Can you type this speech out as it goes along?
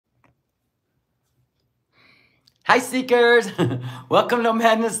Hi, Seekers. Welcome to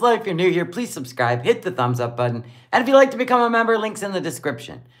Madness Life. If you're new here, please subscribe. Hit the thumbs up button. And if you'd like to become a member, links in the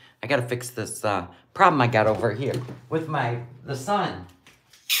description. I got to fix this problem I got over here with the sun.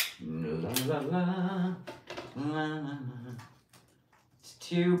 It's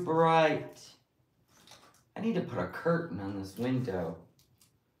too bright. I need to put a curtain on this window.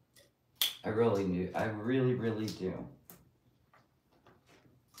 I really really do.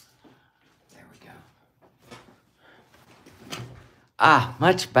 There we go. Ah,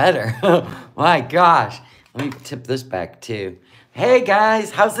 much better. My gosh. Let me tip this back too. Hey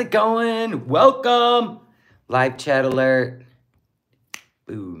guys, how's it going? Welcome. Live chat alert.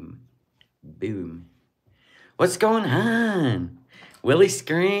 Boom. Boom. What's going on? Willie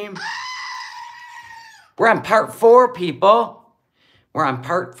scream. We're on part 4, people. We're on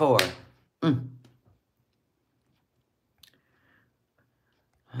part 4. Let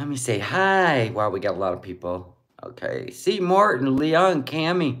me say hi. Wow, we got a lot of people. Okay. See Morton, Leon,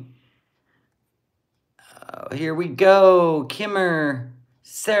 Cammy. Here we go. Kimmer,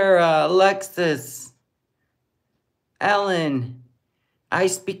 Sarah, Alexis, Ellen, I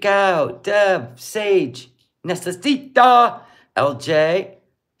Speak Out, Deb, Sage, Necesita, LJ,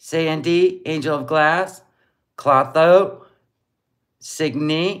 Sandy, Angel of Glass, Clotho,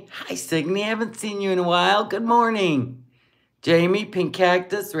 Signy. Hi, Signy. Haven't seen you in a while. Good morning. Jamie, Pink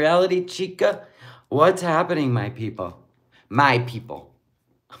Cactus, Reality Chica. What's happening, my people? My people.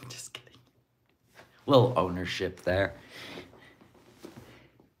 I'm just kidding. Little ownership there.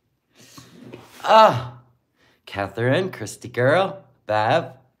 Catherine, Christy Girl,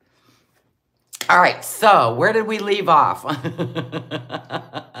 Bev. All right, so where did we leave off?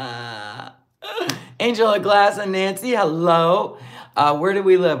 Angel of Glass and Nancy, hello. Where did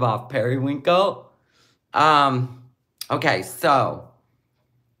we live off? Periwinkle. Okay, so.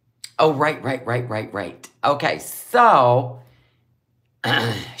 Oh, right. Okay, so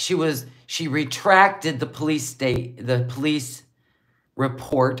she retracted the police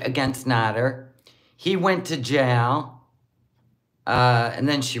report against Nader. He went to jail. And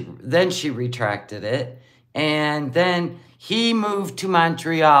then she retracted it. And then he moved to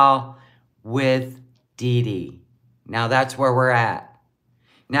Montreal with Dee Dee. Now that's where we're at.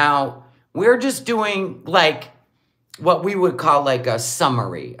 Now, we're just doing like what we would call like a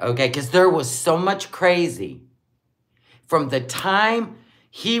summary, okay? Because there was so much crazy from the time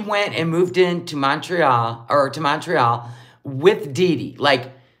he went and moved into Montreal with Dee Dee.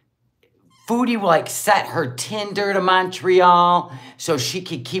 Like, Foodie like set her Tinder to Montreal so she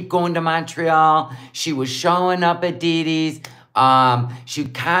could keep going to Montreal. She was showing up at Dee Dee's. She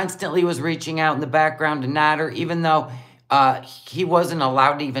constantly was reaching out in the background to Nader, even though he wasn't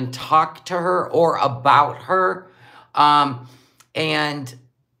allowed to even talk to her or about her. And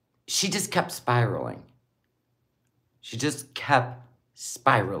she just kept spiraling. She just kept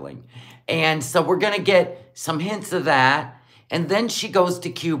spiraling. And so we're going to get some hints of that. And then she goes to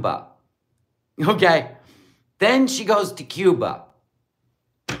Cuba. Okay. Then she goes to Cuba.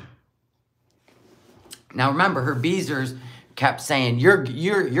 Now remember, her Beezers kept saying, you're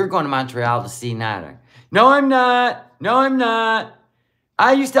going to Montreal to see Nader. No, I'm not. No, I'm not.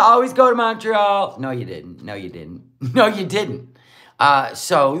 I used to always go to Montreal. No, you didn't. No, you didn't. No, you didn't.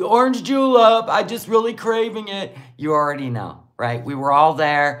 So orange julep, I just really craving it. You already know, right? We were all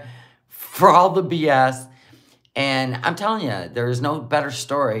there for all the BS. And I'm telling you, there is no better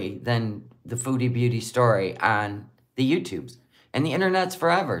story than the Foodie Beauty story on the YouTubes. And the internet's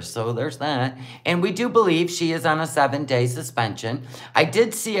forever, so there's that. And we do believe she is on a 7-day suspension. I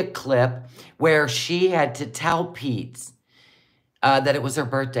did see a clip where she had to tell Pete that it was her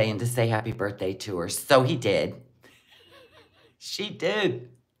birthday and to say happy birthday to her. So he did. She did.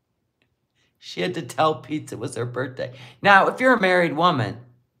 She had to tell Pete it was her birthday. Now, if you're a married woman,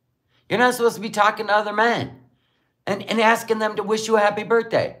 you're not supposed to be talking to other men and asking them to wish you a happy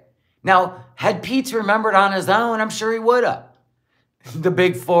birthday. Now, had Pete remembered on his own, I'm sure he would have. The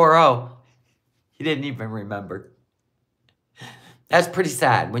big 4-0. He didn't even remember. That's pretty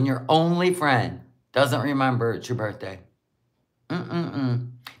sad when your only friend doesn't remember it's your birthday.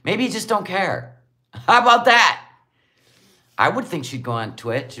 Maybe you just don't care. How about that? I would think she'd go on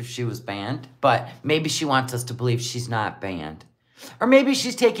Twitch if she was banned, but maybe she wants us to believe she's not banned. Or maybe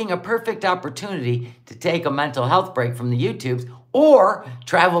she's taking a perfect opportunity to take a mental health break from the YouTubes or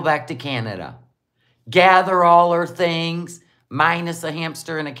travel back to Canada. Gather all her things, minus a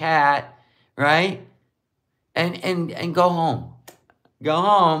hamster and a cat, right? And go home. Go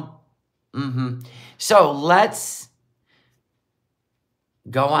home. So let's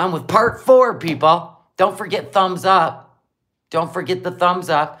go on with part 4, people. Don't forget thumbs up. Don't forget the thumbs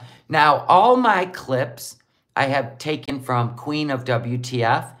up. Now, all my clips I have taken from Queen of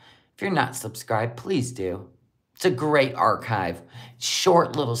WTF. If you're not subscribed, please do. It's a great archive.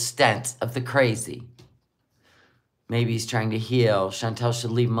 Short little stints of the crazy. Maybe he's trying to heal. Chantel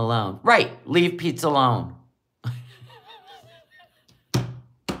should leave him alone. Right, leave Pete alone.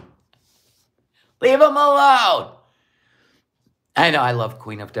 Leave him alone. I know, I love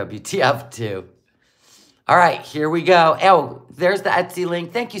Queen of WTF too. All right, here we go. Oh, there's the Etsy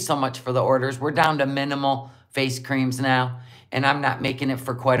link. Thank you so much for the orders. We're down to minimal face creams now, and I'm not making it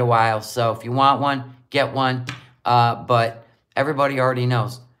for quite a while. So if you want one, get one. But everybody already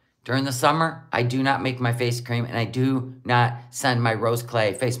knows. During the summer, I do not make my face cream, and I do not send my rose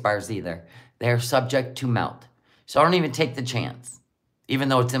clay face bars either. They're subject to melt. So I don't even take the chance. Even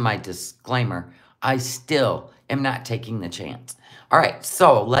though it's in my disclaimer, I still am not taking the chance. All right,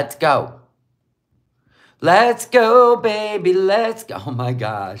 so let's go. Let's go, baby, let's go. Oh, my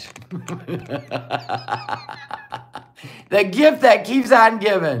gosh. The gift that keeps on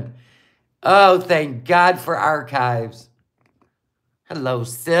giving. Oh, thank God for archives. Hello,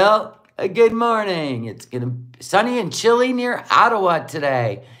 Sil. Good morning. It's going to be sunny and chilly near Ottawa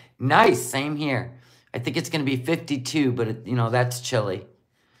today. Nice, same here. I think it's going to be 52, but, you know, that's chilly.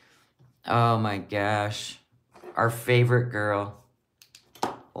 Oh, my gosh. Our favorite girl.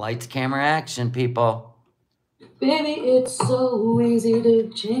 Lights, camera, action, people. Baby, it's so easy to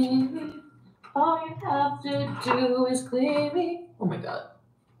change me. All you have to do is clean me. Oh my God.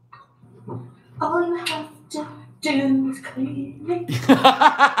 All you have to do is clean me. Oh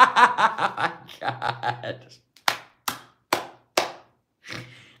my God.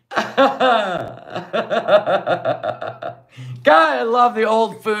 God, I love the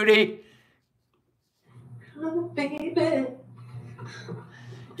old Foodie. Oh, baby.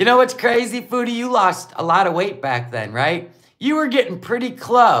 You know what's crazy, Foodie? You lost a lot of weight back then, right? You were getting pretty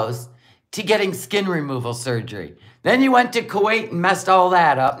close to getting skin removal surgery. Then you went to Kuwait and messed all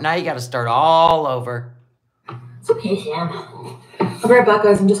that up. Now you got to start all over. It's okay, Sam. I'll be right back,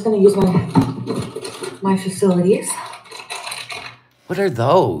 guys. I'm just going to use my facilities. What are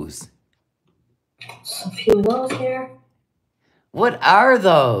those? Just a few of those here. What are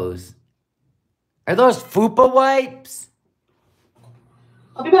those? Are those fupa wipes?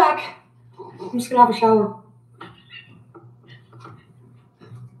 I'll be back. I'm just going to have a shower.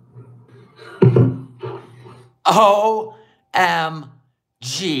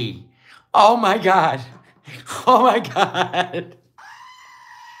 OMG. Oh my God. Oh my God.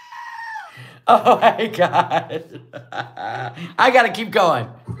 Oh my God. I gotta keep going.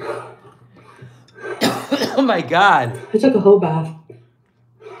 Oh my God. I took a whole bath. I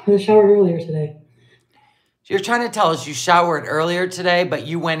had a shower earlier today. You're trying to tell us you showered earlier today, but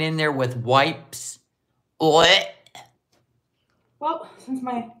you went in there with wipes? What? Well, since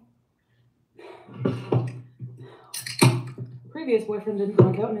my previous boyfriend didn't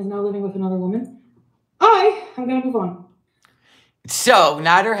work out and is now living with another woman, I'm going to move on. So,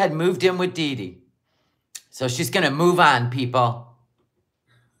 Nader had moved in with Dee Dee. So she's going to move on, people.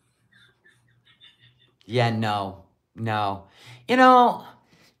 Yeah, no. You know,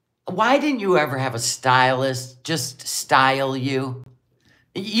 why didn't you ever have a stylist just style you?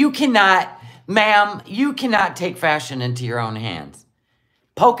 You cannot, ma'am, you cannot take fashion into your own hands.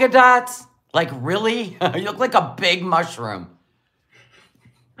 Polka dots? Like, really? You look like a big mushroom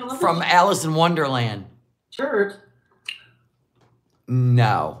from Alice in Wonderland. Shirt?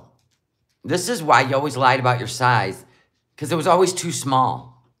 No. This is why you always lied about your size, because it was always too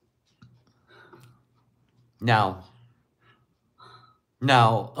small. No.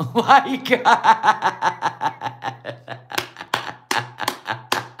 My God.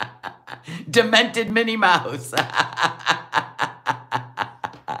 Demented Minnie Mouse.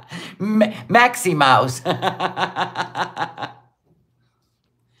 Maxie Mouse.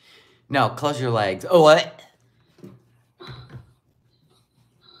 No, close your legs. Oh, what?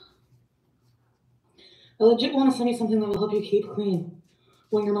 I legit want to send you something that will help you keep clean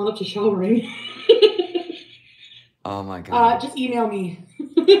when you're not up to showering. Oh my God. Just email me.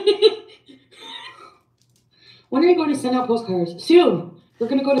 When are you going to send out postcards? Soon. We're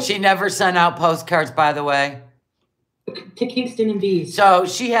going to go to... She never sent out postcards, by the way. To Kingston and Bees. So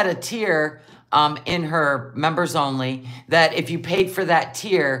she had a tier in her members only that if you paid for that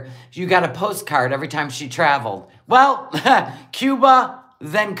tier, you got a postcard every time she traveled. Well, Cuba,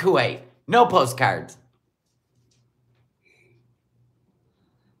 then Kuwait. No postcards.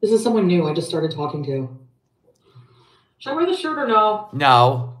 This is someone new I just started talking to. Should I wear the shirt or no?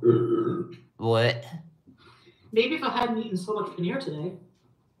 No. What? Maybe if I hadn't eaten so much paneer today.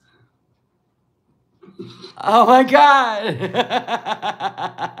 Oh my God.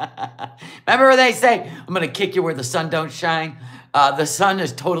 Remember where they say, I'm going to kick you where the sun don't shine? The sun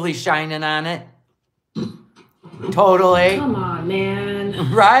is totally shining on it. Totally. Come on,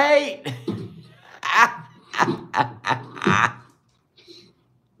 man. Right?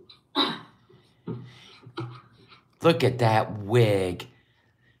 Look at that wig.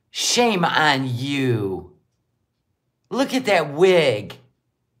 Shame on you. Look at that wig.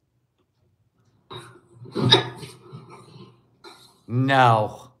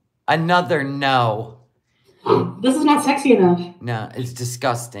 No. Another no. This is not sexy enough. No, it's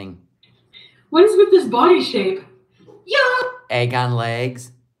disgusting. What is with this body shape? Yeah. Egg on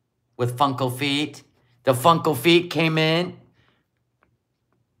legs with Funko feet. The Funko feet came in.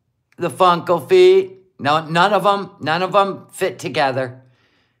 The Funko feet. No, none of them fit together.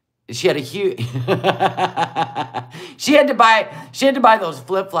 She had a huge. she had to buy those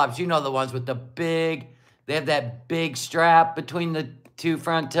flip-flops. You know, the ones with the big. They have that big strap between the two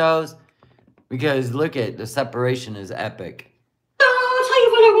front toes. Because look at the separation is epic. I'll tell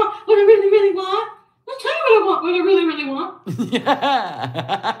you what I want. What I really, really want. I'll tell you what I want. What I really, really want. Yeah.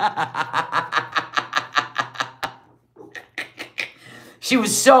 She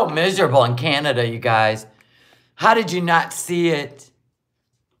was so miserable in Canada, you guys. How did you not see it?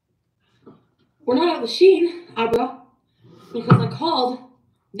 We're not at the Sheen, Abra, because I called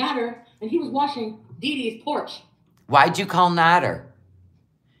Natter and he was washing Dee Dee's porch. Why'd you call Natter?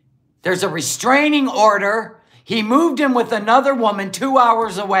 There's a restraining order. He moved in with another woman 2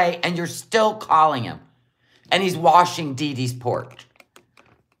 hours away, and you're still calling him. And he's washing Dee Dee's porch.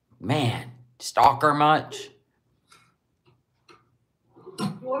 Man, stalker much?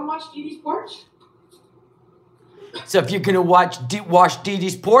 You want to watch Dee Dee's porch? So if you're going to wash Dee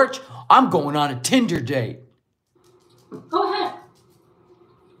Dee's porch, I'm going on a Tinder date. Go ahead.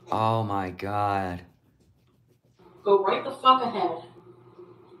 Oh, my God. Go right the fuck ahead.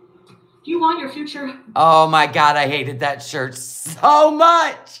 Do you want your future? Oh, my God, I hated that shirt so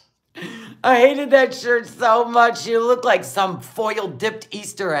much. I hated that shirt so much. You look like some foil-dipped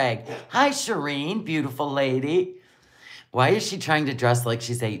Easter egg. Hi, Shireen, beautiful lady. Why is she trying to dress like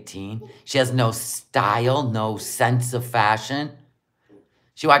she's 18? She has no style, no sense of fashion.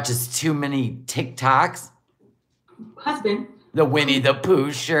 She watches too many TikToks. Husband. The Winnie the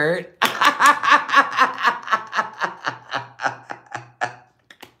Pooh shirt.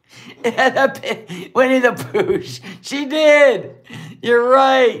 Winnie the Pooh. She did. You're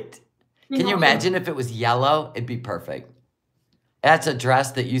right. Can you imagine if it was yellow? It'd be perfect. That's a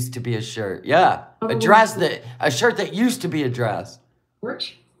dress that used to be a shirt. Yeah. A shirt that used to be a dress.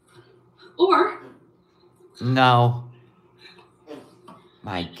 Porch. Or. No.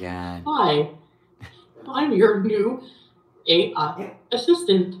 My God. Hi. I'm your new AI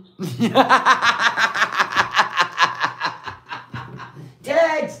assistant.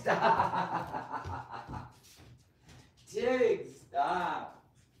 Dig, stop. Dig, stop.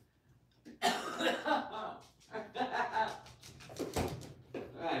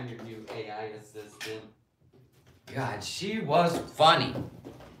 I'm your new AI assistant. God, she was funny.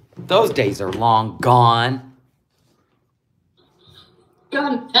 Those days are long gone.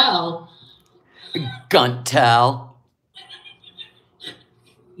 Guntel. Guntel.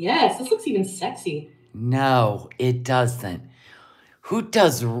 Yes, this looks even sexy. No, it doesn't. Who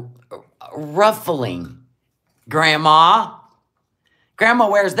does ruffling? Grandma? Grandma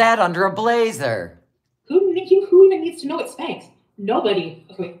wears that under a blazer. Who even needs to know it spanks? Nobody.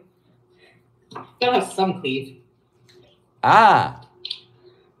 Okay, wait. Gotta have some cleave. Ah.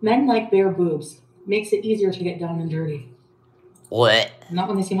 Men like bare boobs. Makes it easier to get down and dirty. What? Not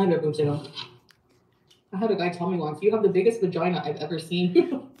when they see my bare boobs, they don't. I had a guy tell me once, you have the biggest vagina I've ever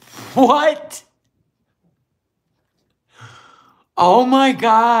seen. What? Oh my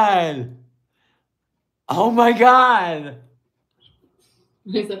God. Oh my God.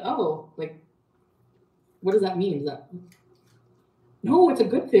 And I said, oh, like, what does that mean? Is that... No, it's a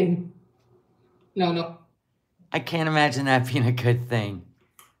good thing. No. I can't imagine that being a good thing.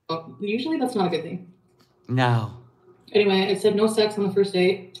 Oh, usually that's not a good thing. No. Anyway, I said no sex on the first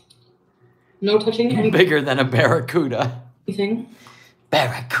date. No touching anything. Bigger than a barracuda.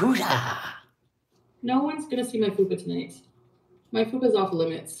 Barracuda. No one's gonna see my fupa tonight. My fupa's off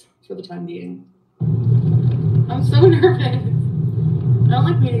limits for the time being. I'm so nervous. I don't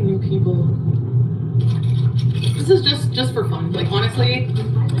like meeting new people. This is just for fun. Like, honestly,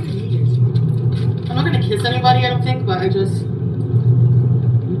 I'm not gonna kiss anybody, I don't think, but I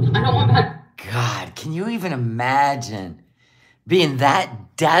don't want that. God, can you even imagine being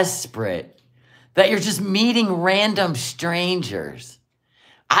that desperate that you're just meeting random strangers?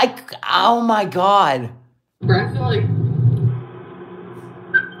 Oh my God. I feel like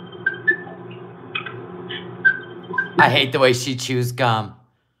I hate the way she chews gum.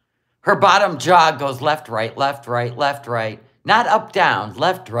 Her bottom jaw goes left, right, left, right, left, right. Not up, down.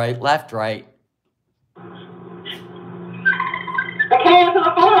 Left, right, left, right. I can't answer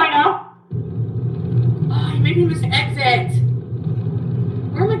the phone right now. Oh, you made me miss the exit.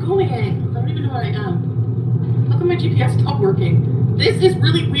 Where am I going? I don't even know where I am. How come my GPS stopped working? This is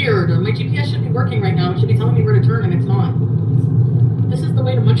really weird. My GPS should be working right now. It should be telling me where to turn, and it's not. This is the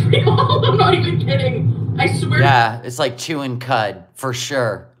way to Montreal. I'm not even kidding. I swear. Yeah, it's like chewing cud, for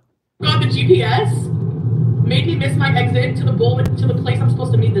sure. God, the GPS made me miss my exit to the place I'm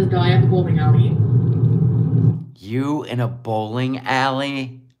supposed to meet this guy at the bowling alley. You in a bowling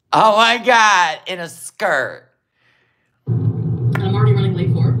alley? Oh my God, in a skirt. And I'm already running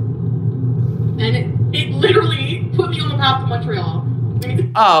late for it. And it literally put me on the path to Montreal.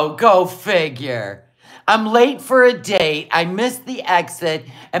 Oh, go figure. I'm late for a date, I missed the exit,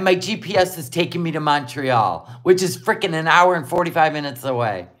 and my GPS is taking me to Montreal, which is freaking an hour and 45 minutes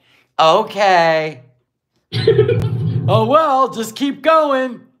away. Okay. Oh, well, just keep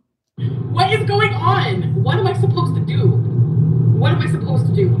going. What is going on? What am I supposed to do? What am I supposed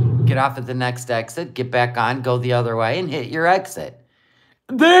to do? Get off at the next exit, get back on, go the other way, and hit your exit.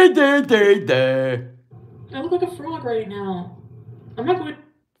 There. I look like a frog right now. I'm not going to...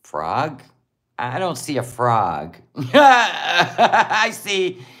 Frog? I don't see a frog. I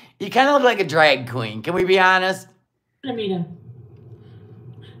see. You kind of look like a drag queen. Can we be honest? I'm going to meet him.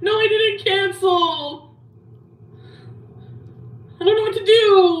 No, I didn't cancel. I don't know what to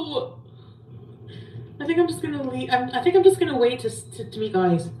do. I think I'm just going to leave. I think I'm just going to wait to meet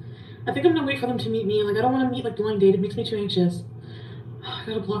guys. I think I'm going to wait for them to meet me. Like, I don't want to meet, like, blind date. It makes me too anxious. I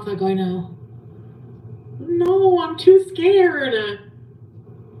got to block that guy now. No, I'm too scared.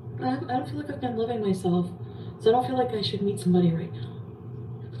 I don't feel like I've been loving myself, so I don't feel like I should meet somebody right now.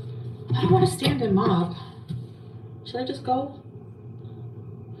 I don't want to stand in mob. Should I just go?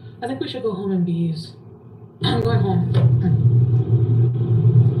 I think we should go home in bees. I'm going home.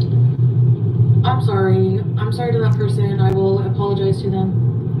 I'm sorry. I'm sorry to that person. I will apologize to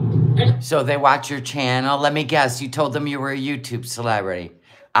them. So they watch your channel. Let me guess, you told them you were a YouTube celebrity.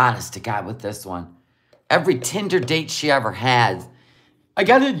 Honest to God with this one. Every Tinder date she ever had. I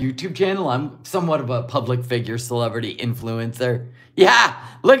got a YouTube channel. I'm somewhat of a public figure, celebrity influencer. Yeah,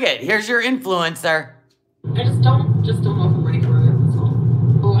 look it. Here's your influencer. I just don't know if I'm ready for it. That's all.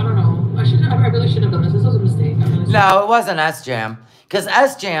 Oh, I don't know. I really should have done this. This was a mistake. No, it wasn't S-Jam. Because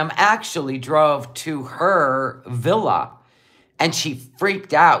S-Jam actually drove to her villa. And she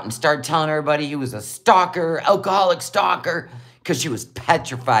freaked out and started telling everybody he was a stalker, alcoholic stalker, because she was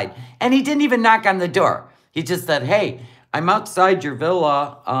petrified. And he didn't even knock on the door. He just said, hey, I'm outside your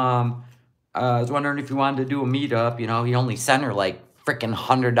villa. I was wondering if you wanted to do a meetup. You know, he only sent her like freaking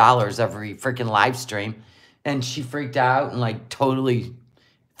 $100 every freaking live stream. And she freaked out and like totally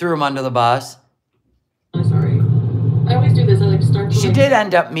threw him under the bus. I'm sorry. I always do this. I like start to She did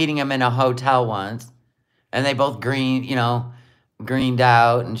end up meeting him in a hotel once. And they both greened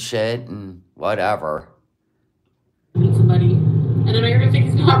out and shit and whatever. Meet somebody. And I know you're gonna think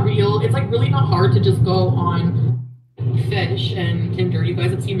he's not real. It's like really not hard to just go on Fish and Tinder. You guys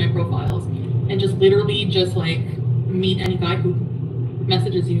have seen my profiles. And just literally just like meet any guy who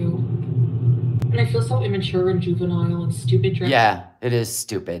messages you. And I feel so immature and juvenile and stupid. Yeah, it is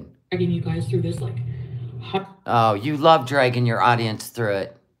stupid. Dragging you guys through this like oh, you love dragging your audience through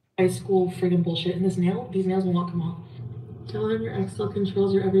it. High school friggin' bullshit. And these nails will not come off. Tell him your ex still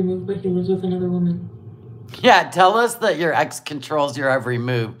controls your every move, but he lives with another woman. Yeah, tell us that your ex controls your every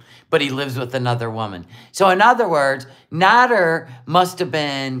move, but he lives with another woman. So in other words, Nader must have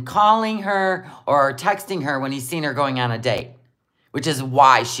been calling her or texting her when he's seen her going on a date, which is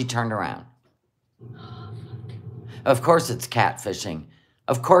why she turned around. Of course it's catfishing.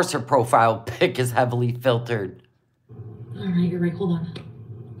 Of course her profile pic is heavily filtered. All right, you're right. Hold on.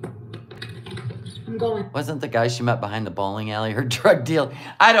 I'm going. Wasn't the guy she met behind the bowling alley her drug deal?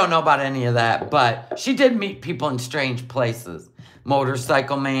 I don't know about any of that, but she did meet people in strange places.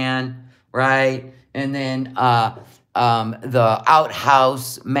 Motorcycle man, right? And then the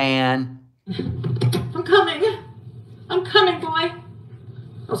outhouse man. I'm coming, boy.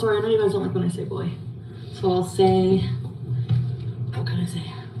 Oh, sorry, I know you guys don't like when I say boy. So I'll say, what can I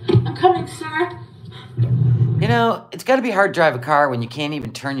say? I'm coming, sir. You know, it's got to be hard to drive a car when you can't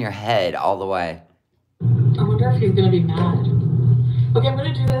even turn your head all the way. I wonder if he's going to be mad. Okay, I'm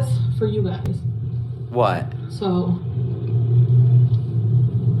going to do this for you guys. What? So...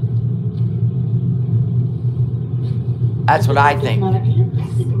 That's what I think.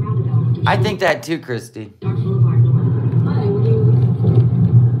 I think that too, Christy. Hi, what do you...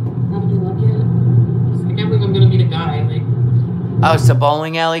 Have any luck yet? I can't believe I'm going to meet a guy. Oh, so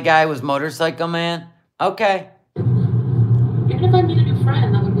bowling alley guy was motorcycle man? Okay. Even if I meet a new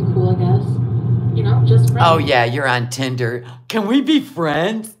friend, that would be cool, I guess. You know, just friends. Oh, yeah, you're on Tinder. Can we be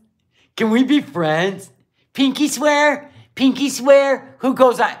friends? Can we be friends? Pinky swear? Pinky swear? Who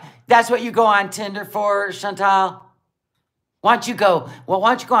goes on? That's what you go on Tinder for, Chantal? Why don't you go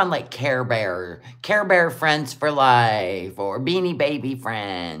on like Care Bear Friends for Life, or Beanie Baby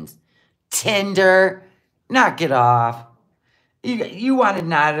Friends? Tinder? Knock it off. You wanted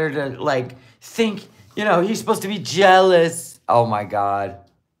Nader to, like, think, you know, he's supposed to be jealous. Oh, my God.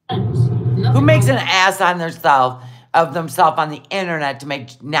 Who makes an ass on themselves on the internet to make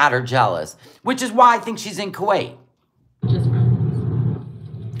Nader jealous? Which is why I think she's in Kuwait. Just friends.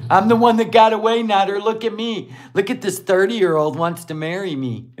 I'm the one that got away, Nader. Look at me. Look at this 30-year-old wants to marry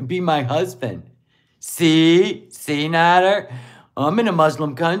me and be my husband. See, Nader? I'm in a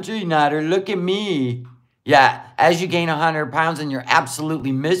Muslim country, Nader. Look at me. Yeah, as you gain 100 pounds and you're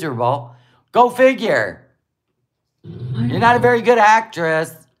absolutely miserable, go figure. You're not a very good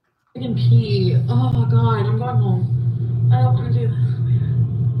actress. I can pee. Oh, God, I'm going home. I don't want to do that.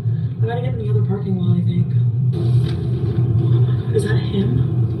 I gotta get in the other parking lot, I think. Is that him?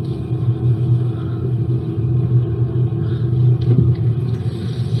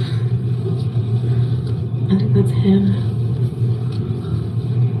 I think that's him.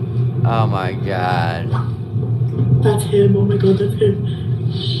 Oh, my God. That's him. Oh, my God, that's him.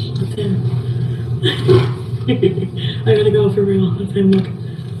 That's him. I gotta go for real. That's him. Look.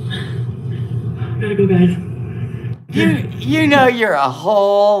 Gotta go, guys. You know you're a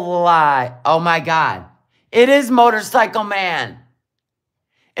whole lie. Oh, my God. It is Motorcycle Man.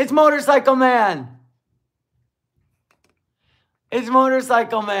 It's Motorcycle Man. It's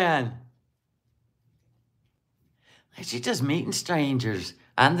Motorcycle Man. Like, she's just meeting strangers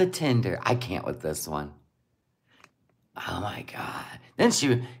on the Tinder. I can't with this one. Oh, my God. Then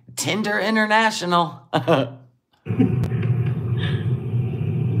she, Tinder International.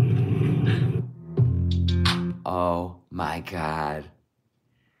 Oh, my God.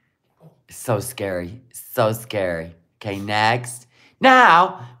 So scary. So scary. Okay, next.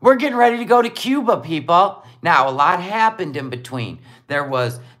 Now, we're getting ready to go to Cuba, people. Now, a lot happened in between. There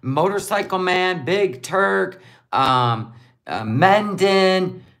was Motorcycle Man, Big Turk, Menden.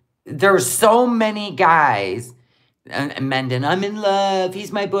 There were so many guys. And Menden, I'm in love.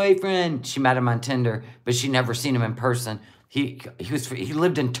 He's my boyfriend. She met him on Tinder, but she never seen him in person. He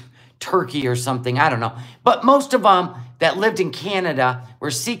lived in Turkey or something. I don't know. But most of them that lived in Canada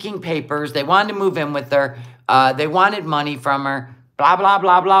were seeking papers. They wanted to move in with her. They wanted money from her. Blah, blah,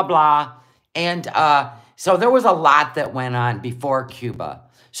 blah, blah, blah. And so there was a lot that went on before Cuba.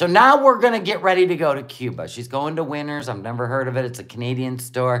 So now we're going to get ready to go to Cuba. She's going to Winners. I've never heard of it. It's a Canadian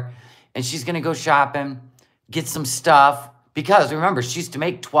store. And she's going to go shopping, get some stuff. Because remember, she used to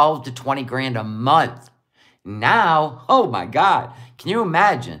make 12 to 20 grand a month. Now, oh my God, can you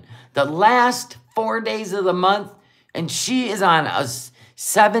imagine? The last 4 days of the month, and she is on a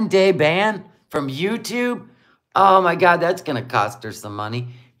 7-day ban from YouTube. Oh my God, that's going to cost her some money.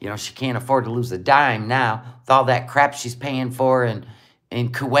 You know, she can't afford to lose a dime now with all that crap she's paying for in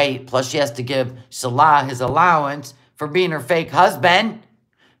Kuwait. Plus, she has to give Salah his allowance for being her fake husband.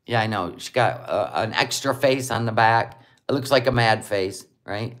 Yeah, I know. She got an extra face on the back. It looks like a mad face,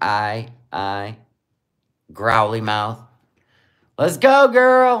 right? Eye, growly mouth. Let's go,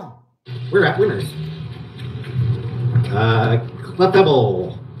 girl. We're at Winners. Club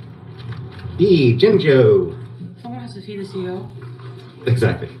Double. B. Jinjo. Someone has to feed the CEO.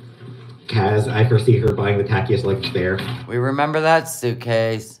 Exactly. Kaz, I foresee her buying the tackiest luggage there. We remember that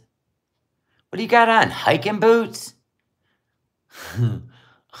suitcase. What do you got on? Hiking boots?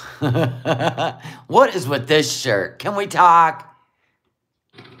 What is with this shirt? Can we talk?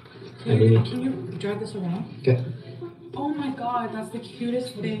 Can you drag this around? Okay. Oh my God, that's the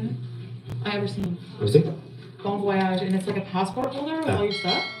cutest thing I ever seen. Let me see. Bon voyage, and it's like a passport holder with all your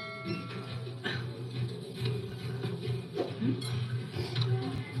stuff.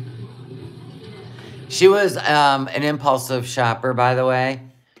 She was an impulsive shopper, by the way.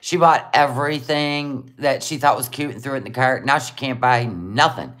 She bought everything that she thought was cute and threw it in the cart. Now she can't buy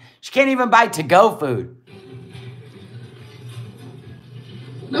nothing. She can't even buy to-go food.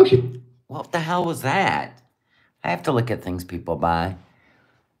 No shit. What the hell was that? I have to look at things people buy.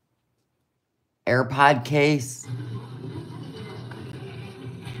 AirPod case.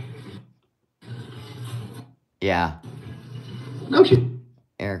 Yeah. No shit.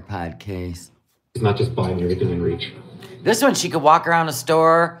 AirPod case. It's not just buying everything in reach. This one, she could walk around a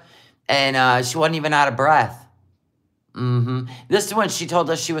store and she wasn't even out of breath. This one, she told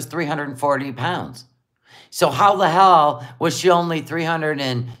us she was 340 pounds. So how the hell was she only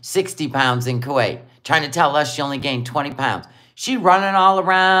 360 pounds in Kuwait? Trying to tell us she only gained 20 pounds. She running all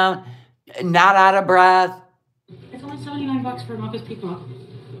around, not out of breath. It's only $79 for an office peacock.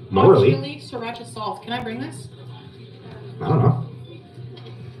 Morally. Chili, sriracha salt. Can I bring this? I don't know.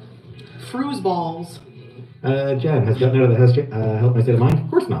 Fruze balls. Jen, has gotten out of the house helped my state of mind? Of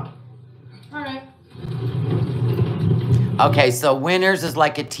course not. All right. Okay, so Winners is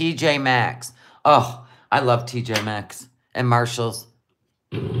like a TJ Maxx. Oh, I love TJ Maxx and Marshalls.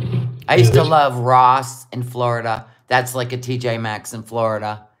 I used to love Ross in Florida. That's like a TJ Maxx in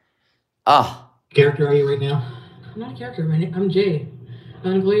Florida. Oh. Character are you right now? I'm not a character. I'm Jay.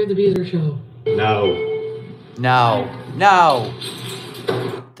 I'm an employee of the Beezer Show. No. No. No.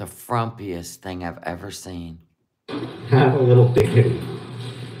 The frumpiest thing I've ever seen. Have a little dignity.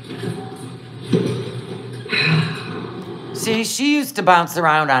 See, she used to bounce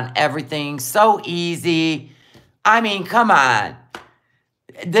around on everything so easy. I mean, come on.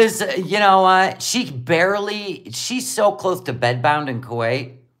 This, you know what? She's so close to bedbound in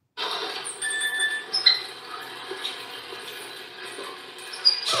Kuwait.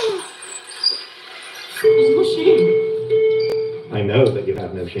 There's no shame. I know that you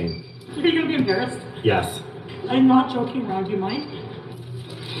have no shame. Are you going to be embarrassed? Yes. I'm not joking around. Do you mind?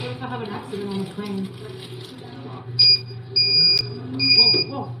 What if I have an accident on the plane?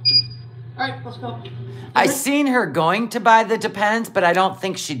 Whoa. All right, let's go. I seen her going to buy the Depends, but I don't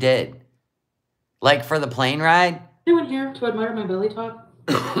think she did. Like for the plane ride? Anyone here to admire my belly top?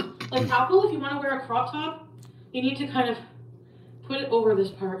 Like Apple, if you want to wear a crop top, you need to kind of put it over this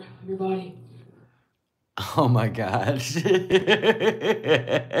part of your body. Oh my gosh.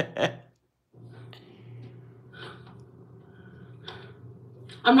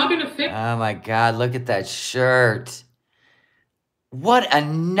 I'm not going to fit. Oh my God, look at that shirt. What a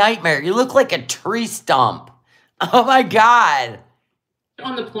nightmare. You look like a tree stump. Oh my God.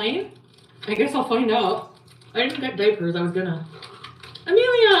 On the plane? I guess I'll find out. I didn't get diapers. I was gonna.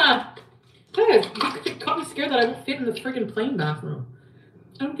 Amelia! Guys, you caught me scared that I won't fit in the freaking plane bathroom.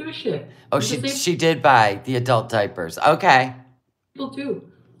 I don't give a shit. Oh, she did buy the adult diapers. Okay. People too,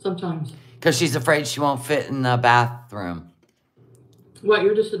 sometimes. Because she's afraid she won't fit in the bathroom. What,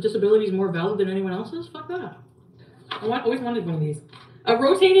 your disability is more valid than anyone else's? Fuck that. Always wanted one of these. A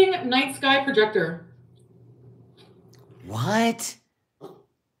rotating night sky projector. What?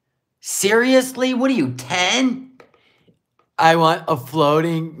 Seriously? What are you, 10? I want a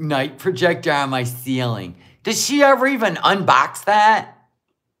floating night projector on my ceiling. Does she ever even unbox that?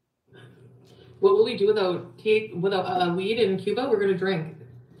 What will we do without weed in Cuba? We're gonna drink.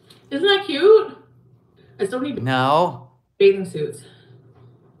 Isn't that cute? I still need bathing suits.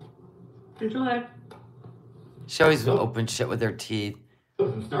 Enjoy. She always open shit with her teeth.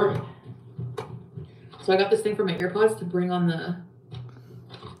 I'm starving. So I got this thing for my AirPods to bring on the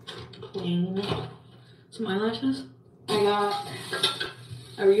plane. Some eyelashes. I got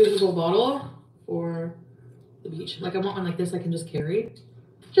a reusable bottle for the beach. Like I want one like this I can just carry.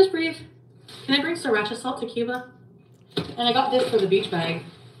 Just breathe. Can I bring sriracha salt to Cuba? And I got this for the beach bag.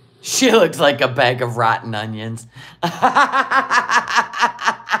 She looks like a bag of rotten onions.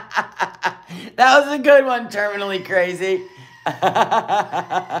 That was a good one, Terminally Crazy. It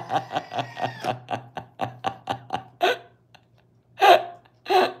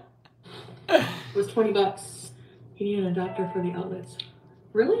was $20. You need an adapter for the outlets.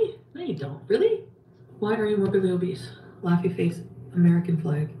 Really? No, you don't. Really? Why are you morbidly obese? Laughy face, American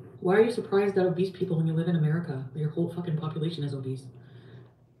flag. Why are you surprised at obese people when you live in America? Your whole fucking population is obese.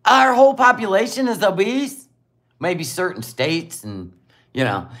 Our whole population is obese. Maybe certain states and, you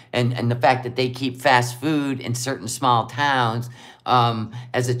know, and the fact that they keep fast food in certain small towns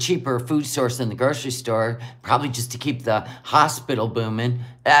as a cheaper food source than the grocery store, probably just to keep the hospital booming.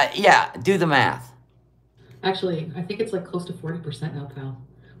 Yeah, do the math. Actually, I think it's like close to 40% now, pal.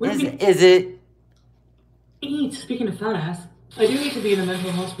 Is it? Eat. Speaking of fat ass, I do need to be in a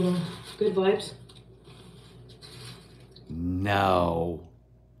mental hospital. Good vibes. No.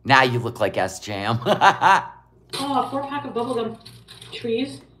 Now you look like S-Jam. Oh, a 4-pack of bubblegum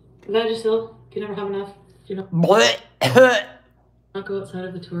trees. Vagisil. Can never have enough. You know. Not go outside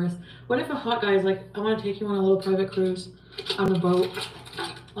of the tourist. What if a hot guy is like, I want to take you on a little private cruise on the boat?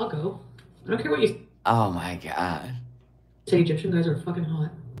 I'll go. I don't care what you Oh my God. say. Egyptian guys are fucking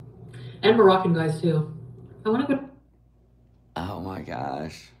hot. And Moroccan guys too. I want to go Oh my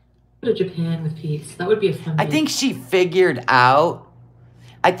gosh. to Japan with Pete. That would be a fun I think she figured out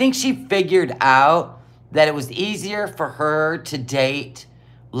that it was easier for her to date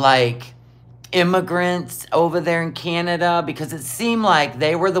like immigrants over there in Canada, because it seemed like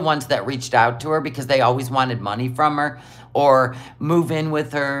they were the ones that reached out to her because they always wanted money from her or move in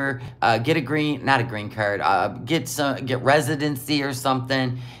with her, get a not a green card, get residency or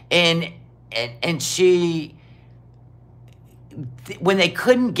something. And she, when they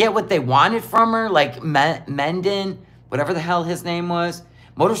couldn't get what they wanted from her, like Mendon, whatever the hell his name was,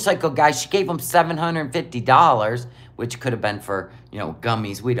 motorcycle guy, she gave him $750, which could have been for, you know,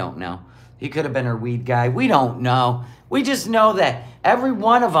 gummies. We don't know. He could have been her weed guy. We don't know. We just know that every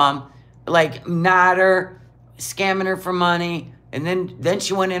one of them, like, not her, scamming her for money, and then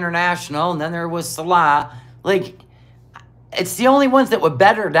she went international, and then there was Salah. Like, it's the only ones that would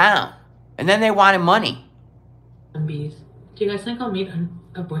bet her down, and then they wanted money. Bees. Do you guys think I'll meet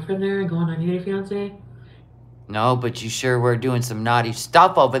a boyfriend there and go on a 90-day fiance? No, but you sure were doing some naughty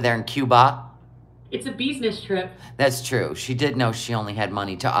stuff over there in Cuba. It's a business trip. That's true. She did know she only had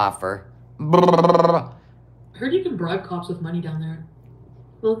money to offer. Heard you can bribe cops with money down there.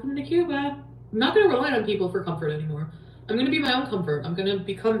 Welcome to Cuba. I'm not going to rely on people for comfort anymore. I'm going to be my own comfort. I'm going to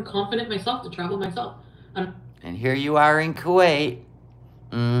become confident myself to travel myself. And here you are in Kuwait.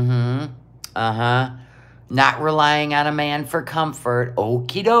 Mm-hmm. Uh-huh. Not relying on a man for comfort.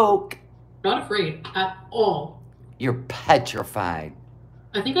 Okie doke. Not afraid at all. You're petrified.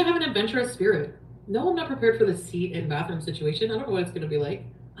 I think I have an adventurous spirit. No, I'm not prepared for the seat and bathroom situation. I don't know what it's going to be like.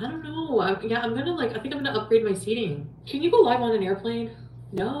 I don't know. I think I'm going to upgrade my seating. Can you go live on an airplane?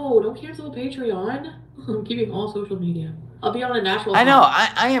 No, don't cancel Patreon. I'm keeping all social media. I'll be on a national... I know.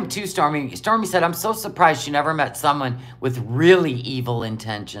 I am too, Stormy. Stormy said, I'm so surprised she never met someone with really evil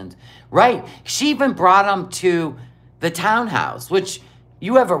intentions. Right. She even brought him to the townhouse, which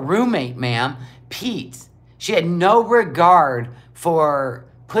you have a roommate, ma'am, Pete. She had no regard for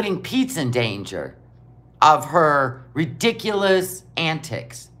putting Pete in danger of her ridiculous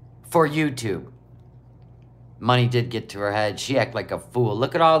antics for YouTube. Money did get to her head. She acted like a fool.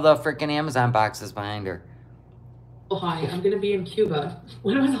 Look at all the freaking Amazon boxes behind her. Oh, hi, I'm going to be in Cuba.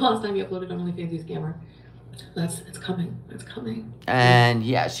 When was the last time you uploaded on OnlyFans scammer? It's coming. It's coming. And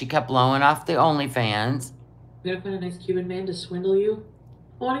yeah, she kept blowing off the OnlyFans. I'm going to find a nice Cuban man to swindle you.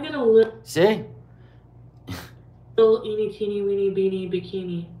 I want to get a little... See? Little eeny, teeny, weeny, beanie,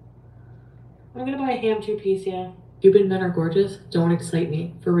 bikini. I'm going to buy a ham 2-piece, yeah. Cuban men are gorgeous. Don't excite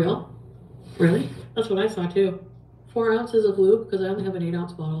me. For real? Really? That's what I saw, too. 4 ounces of lube, because I only have an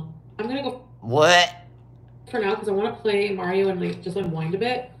 8-ounce bottle. I'm going to go... What? For now, because I want to play Mario and like just unwind a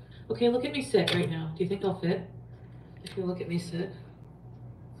bit. Okay, look at me sit right now. Do you think I'll fit? If you look at me sit.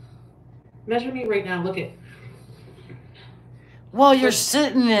 Measure me right now. Look at... Well, you're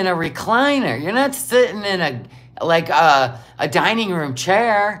sitting in a recliner. You're not sitting in a dining room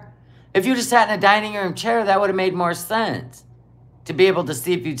chair. If you just sat in a dining room chair, that would have made more sense. To be able to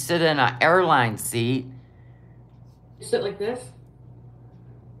see if you'd sit in an airline seat. Sit like this?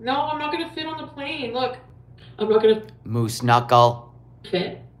 No, I'm not going to fit on the plane. Look. I'm not going to... Moose knuckle.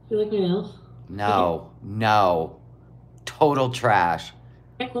 Fit? You like my nails? No. No. Total trash.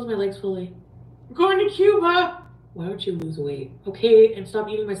 I can't close my legs fully. I'm going to Cuba! Why don't you lose weight? Okay, and stop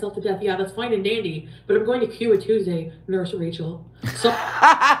eating myself to death. Yeah, that's fine and dandy. But I'm going to Cuba Tuesday, Nurse Rachel. So...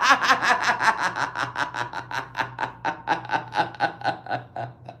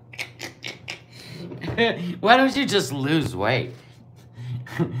 Why don't you just lose weight?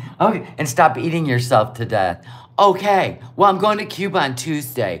 Okay, and stop eating yourself to death. Okay, well, I'm going to Cuba on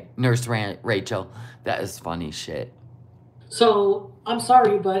Tuesday, Nurse Rachel. That is funny shit. So, I'm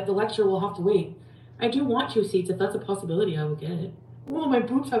sorry, but the lecture will have to wait. I do want 2 seats. If that's a possibility, I will get it. Oh, my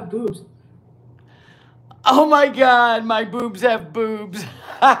boobs have boobs. Oh my God, my boobs have boobs.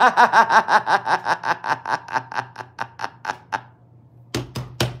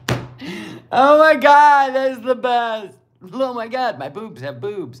 Oh my God, that is the best. Oh my God, my boobs have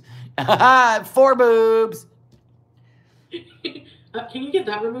boobs. 4 boobs. Can you get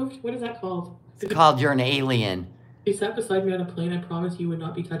that removed? What is that called? It's called You're an Alien. If you sat beside me on a plane, I promise you would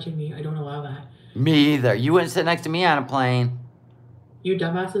not be touching me. I don't allow that. Me either. You wouldn't sit next to me on a plane. You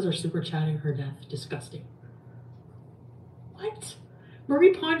dumbasses are super chatting her death. Disgusting. What?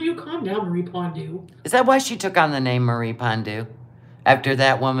 Marie Pondu? Calm down, Marie Pondu. Is that why she took on the name Marie Pondu? After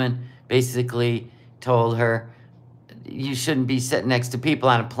that woman basically told her, you shouldn't be sitting next to people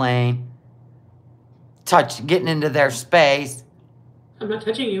on a plane. Getting into their space. I'm not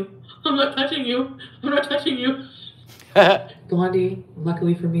touching you. I'm not touching you. I'm not touching you. Blondie,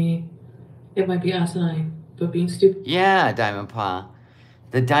 luckily for me, it might be asinine, but being stupid. Yeah, Diamond Paw.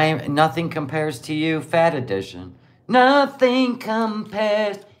 Nothing compares to you, Fat Edition. Nothing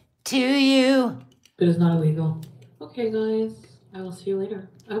compares to you. But it's not illegal. Okay, guys. I will see you later.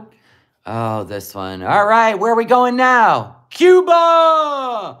 Oh. Oh, this one. All right, where are we going now?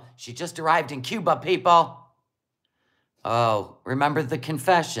 Cuba! She just arrived in Cuba, people. Oh, remember the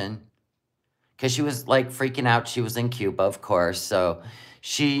confession? Because she was like freaking out. She was in Cuba, of course. So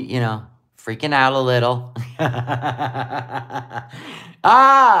she, you know, freaking out a little.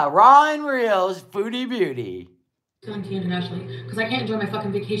 Raw and real, foodie beauty. Going to you internationally because I can't enjoy my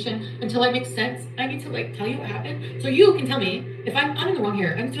fucking vacation until I make sense. I need to like tell you what happened so you can tell me if I'm in the wrong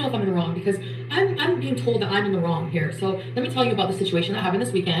here. I need to know if I'm in the wrong because I'm being told that I'm in the wrong here. So let me tell you about the situation that happened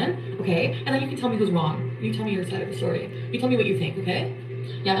this weekend, okay? And then you can tell me who's wrong. You tell me your side of the story. You tell me what you think, okay?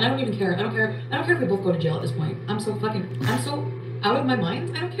 Yeah, and I don't even care. I don't care if we both go to jail at this point. I'm so out of my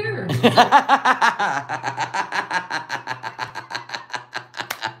mind. I don't care.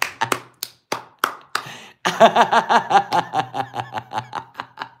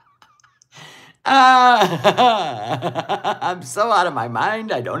 I'm so out of my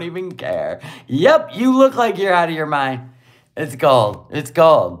mind, I don't even care. Yep, you look like you're out of your mind. It's gold. It's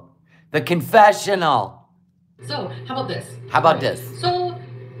gold. The confessional. So, how about this? How about this? So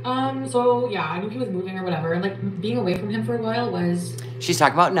yeah, I knew he was moving or whatever, and like being away from him for a while was... She's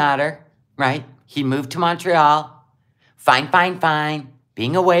talking about Nader, right? He moved to Montreal. Fine.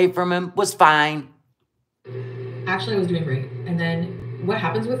 Being away from him was fine. Actually, I was doing great. And then what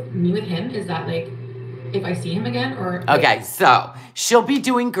happens with me with him is that, like, if I see him again or... Okay, so she'll be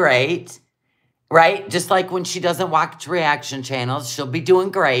doing great, right? Just like when she doesn't watch reaction channels, she'll be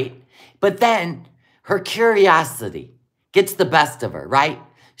doing great. But then her curiosity gets the best of her, right?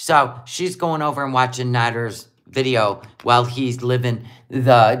 So she's going over and watching Nader's video while he's living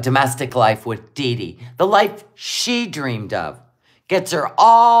the domestic life with Dee Dee. The life she dreamed of. Gets her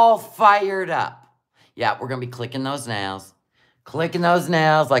all fired up. Yeah, we're going to be clicking those nails. Clicking those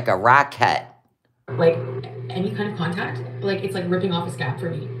nails like a rocket. Like, any kind of contact, like, it's like ripping off a scab for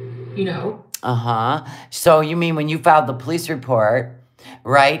me, you know? Uh-huh. So you mean when you filed the police report,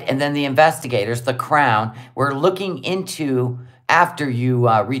 right? And then the investigators, the Crown, were looking into, after you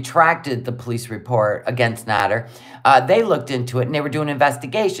retracted the police report against Nader, they looked into it and they were doing an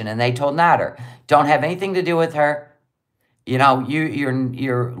investigation. And they told Nader, don't have anything to do with her. You know,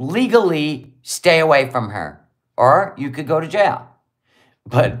 you're legally stay away from her, or you could go to jail.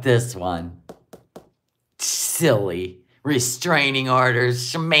 But this one, silly restraining orders,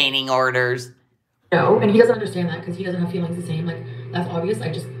 shaming orders. No, and he doesn't understand that because he doesn't have feelings the same. Like, that's obvious.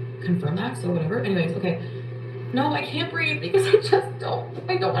 I just confirmed that, so whatever. Anyways, okay. No, I can't breathe because I don't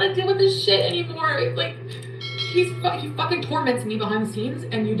want to deal with this shit anymore. It's like, he fucking torments me behind the scenes,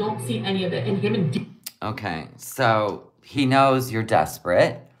 and you don't see any of it. And him and Okay, so he knows you're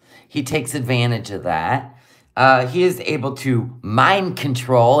desperate. He takes advantage of that. He is able to mind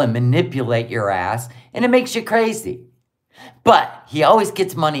control and manipulate your ass, and it makes you crazy. But he always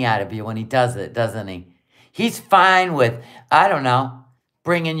gets money out of you when he does it, doesn't he? He's fine with, I don't know,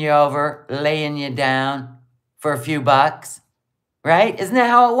 bringing you over, laying you down for a few bucks, right? Isn't that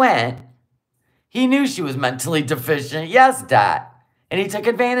how it went? He knew she was mentally deficient. Yes, Dot. And he took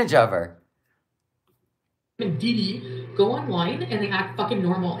advantage of her. and Dee Dee go online and they act fucking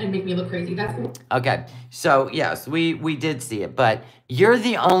normal and make me look crazy. That's okay. So yes, we did see it, but you're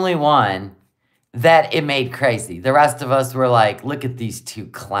the only one that it made crazy. The rest of us were like, look at these two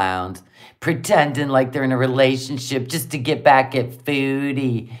clowns pretending like they're in a relationship just to get back at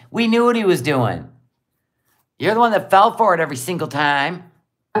Foodie. We knew what he was doing. You're the one that fell for it every single time.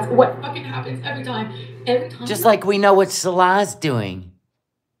 That's what fucking happens every time. Every time. Just like we know what Salah's doing.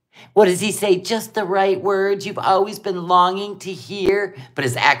 What does he say? Just the right words you've always been longing to hear, but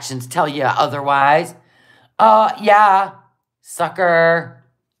his actions tell you otherwise. Yeah, sucker.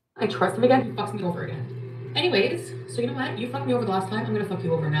 I trust him again, he fucks me over again. Anyways, so you know what? You fucked me over the last time, I'm gonna fuck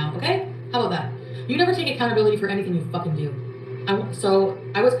you over now, okay? How about that? You never take accountability for anything you fucking do. So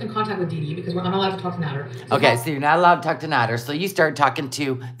I was in contact with Dee Dee because I'm not allowed to talk to Nader. Okay, so you're not allowed to talk to Nader, so you start talking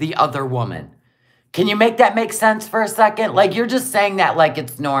to the other woman. Can you make that make sense for a second? Like, you're just saying that like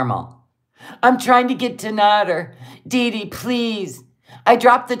it's normal. I'm trying to get to Nader. Dee Dee, please. I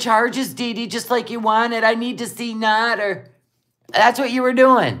dropped the charges, Dee Dee, just like you wanted. I need to see Nader. That's what you were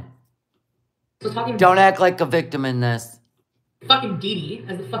doing. So don't act like a victim in this. Fucking Dee Dee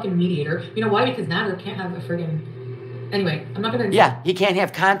as the fucking mediator. You know why? Because Nader can't have a friggin'... Anyway, I'm not gonna... Yeah, he can't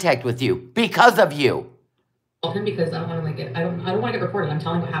have contact with you because of you. Him because I don't want to like it. I don't want to get reported. I'm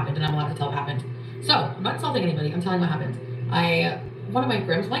telling what happened, and I'm allowed to tell what happened. So I'm not insulting anybody. I'm telling what happened. One of my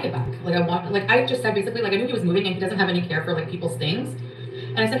friends want it back. I just said basically like I knew he was moving and he doesn't have any care for like people's things,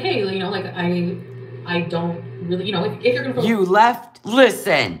 and I said, hey, you know, like I don't really, you know, if you're gonna... You left.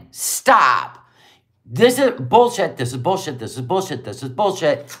 Listen. Stop. This is bullshit. This is bullshit. This is bullshit. This is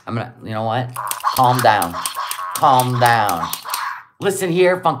bullshit. I'm gonna, you know what? Calm down. Calm down. Listen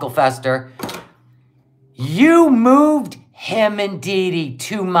here, Funkelfester. You moved him and Dee Dee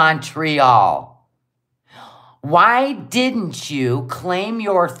to Montreal. Why didn't you claim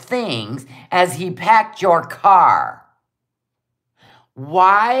your things as he packed your car?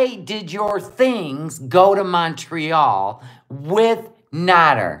 Why did your things go to Montreal with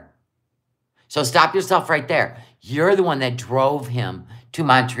Nader? So stop yourself right there. You're the one that drove him to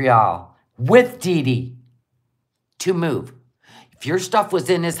Montreal with Dee Dee to move. If your stuff was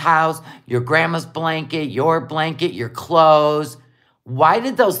in his house, your grandma's blanket, your clothes, why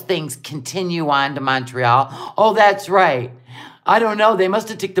did those things continue on to Montreal? Oh, that's right. I don't know. They must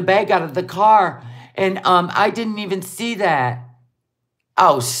have took the bag out of the car, and I didn't even see that.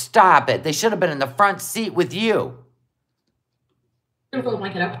 Oh, stop it. They should have been in the front seat with you. I'm going to throw the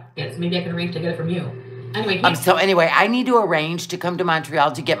blanket up. Yes, maybe I can arrange to get it from you. Anyway, so anyway, I need to arrange to come to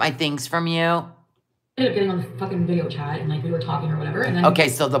Montreal to get my things from you. I ended up getting on the fucking video chat, and like we were talking or whatever. And then okay,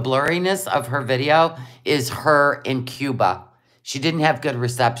 so the blurriness of her video is her in Cuba. She didn't have good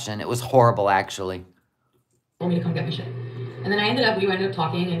reception. It was horrible, actually. Told me to come get my shit. And then we ended up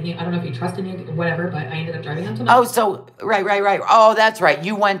talking, and I don't know if he trusted me or whatever, but I ended up driving him to Oh, so, right. Oh, that's right.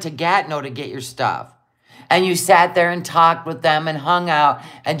 You went to Gatineau to get your stuff. And you sat there and talked with them and hung out,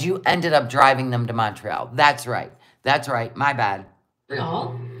 and you ended up driving them to Montreal. That's right. That's right. My bad.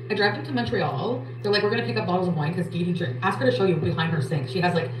 Montreal. I drive them to Montreal. They're like, we're going to pick up bottles of wine because Dee Dee ask her to show you behind her sink. She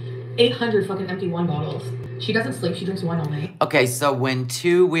has like 800 fucking empty wine bottles. She doesn't sleep. She drinks wine all night. Okay, so when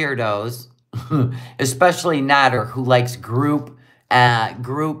two weirdos, especially Nader, who likes group,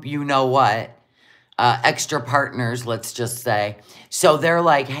 you know what, extra partners, let's just say. So they're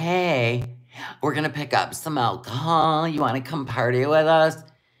like, hey, we're going to pick up some alcohol. You want to come party with us?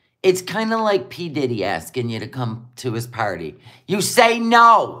 It's kind of like P. Diddy asking you to come to his party. You say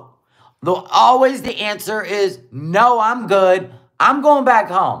no. Always the answer is, no, I'm good. I'm going back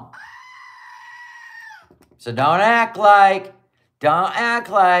home. So don't act like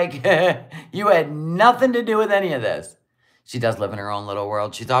you had nothing to do with any of this. She does live in her own little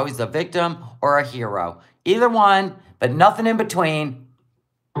world. She's always a victim or a hero. Either one, but nothing in between.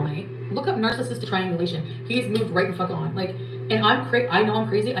 Look up narcissistic triangulation. He's moved right the fuck on. Like, and I know I'm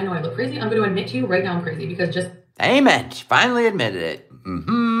crazy. I know I look crazy. I'm going to admit to you right now I'm crazy because just... Amen. She finally admitted it.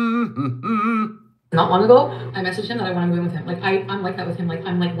 Not long ago, I messaged him that I want to move in with him. Like, I'm like that with him. Like,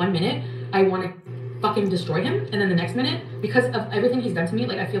 I'm like 1 minute, I want to fucking destroy him. And then the next minute, because of everything he's done to me,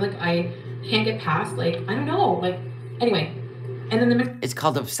 like, I feel like I can't get past, like, I don't know. Like, anyway. And then it's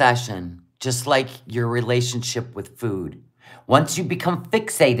called obsession. Just like your relationship with food. Once you become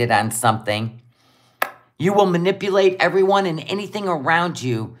fixated on something, you will manipulate everyone and anything around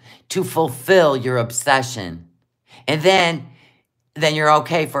you to fulfill your obsession. And then you're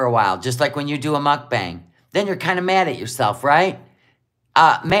okay for a while, just like when you do a mukbang. Then you're kind of mad at yourself, right?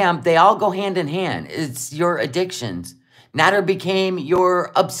 Ma'am, they all go hand in hand. It's your addictions. Nader became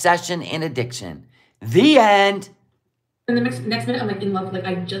your obsession and addiction. The end. And the next minute, I'm like in love, like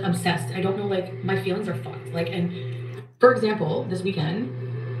I'm just obsessed. I don't know, like my feelings are fucked. Like, and for example, this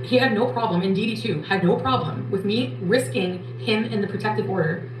weekend, he had no problem, and Dee Dee too, had no problem with me risking him in the protective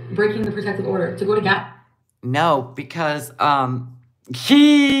order, breaking the protective order to go to Gap. No, because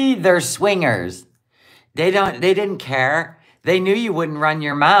they're swingers. They didn't care. They knew you wouldn't run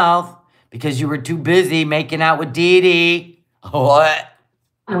your mouth because you were too busy making out with Dee Dee. What?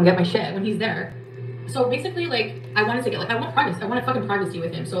 I don't get my shit when he's there. So basically, like, I wanted to get, like, I want privacy. I wanted fucking privacy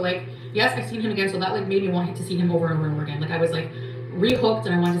with him. So, like, yes, I've seen him again. So that, like, made me want to see him over and over and over again. Like, I was, like, re-hooked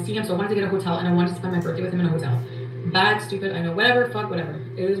and I wanted to see him. So I wanted to get a hotel and I wanted to spend my birthday with him in a hotel. Bad, stupid, I know. Whatever, fuck, whatever.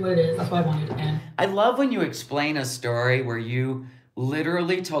 It is what it is. That's what I wanted. And I love when you explain a story where you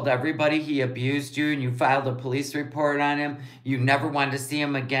literally told everybody he abused you and you filed a police report on him. You never wanted to see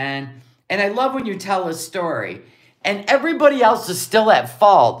him again. And I love when you tell a story and everybody else is still at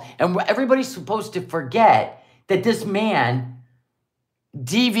fault. And everybody's supposed to forget that this man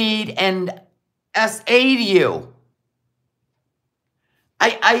DV'd and SA'd you.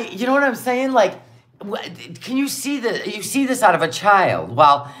 You know what I'm saying? Like, can you see you see this out of a child?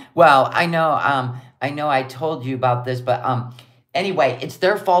 Well, I know I told you about this, but anyway, it's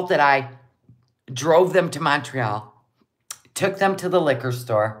their fault that I drove them to Montreal, took them to the liquor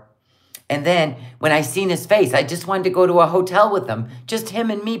store, and then when I seen his face, I just wanted to go to a hotel with him, just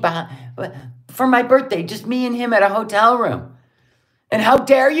him and me for my birthday, just me and him at a hotel room. And how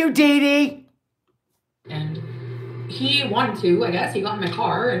dare you, Dee Dee? And he wanted to, I guess. He got in my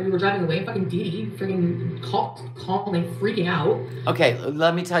car and we were driving away. Fucking Dee Dee freaking calling, freaking out. Okay,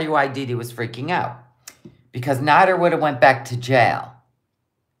 let me tell you why Dee Dee was freaking out. because Nader would have went back to jail.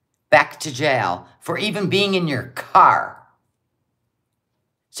 Back to jail for even being in your car.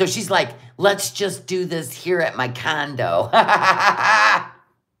 So she's like, let's just do this here at my condo. Come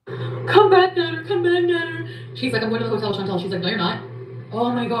back, Nader. Come back, Nader. She's like, I'm going to the hotel, Chantal. She's like, no, you're not.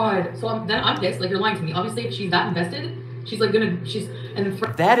 Oh my God. So I'm pissed. Like, you're lying to me. Obviously, if she's that invested, she's like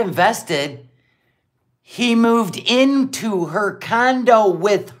that invested, he moved into her condo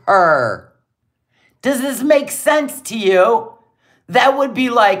with her. Does this make sense to you? That would be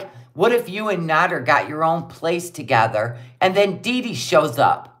like, what if you and Nader got your own place together and then Dee Dee shows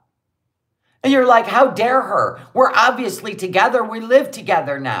up? And you're like, how dare her? We're obviously together. We live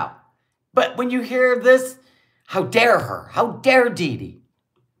together now. But when you hear this, how dare her? How dare Dee Dee?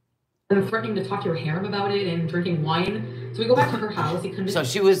 And threatening to talk to your harem about it and drinking wine. So we go back to her house. So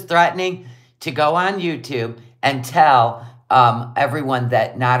she was threatening to go on YouTube and tell everyone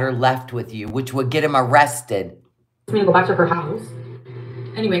that Nader left with you, which would get him arrested. I'm gonna go back to her house.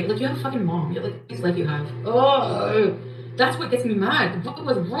 Anyway, like, you have a fucking mom. You're like, this life you have. Oh, that's what gets me mad. What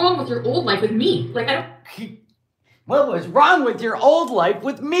was wrong with your old life with me? Like, I don't... What was wrong with your old life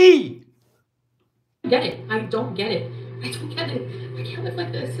with me? Get it. I don't get it. I don't get it. I can't live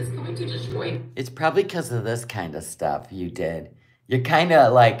like this. It's going to destroy me. It's probably because of this kind of stuff you did. You're kind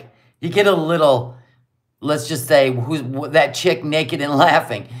of like, you get a little, let's just say, who's that chick naked and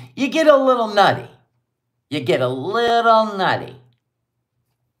laughing. You get a little nutty. You get a little nutty.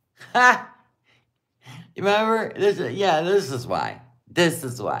 Ha! You remember? This is why. This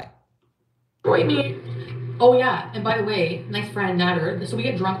is why. Destroy me. Oh, yeah. And by the way, nice friend, Nader. So we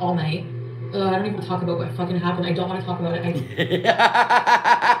get drunk all night. I don't even want to talk about what fucking happened. I don't want to talk about it.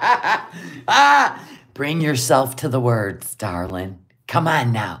 Bring yourself to the words, darling. Come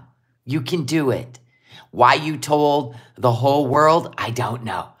on now. You can do it. Why you told the whole world, I don't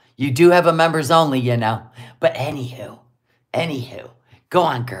know. You do have a members only, you know. But anywho, go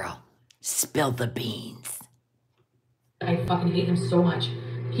on, girl. Spill the beans. I fucking hate him so much.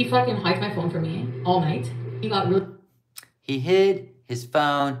 He fucking hides my phone from me all night. He hid his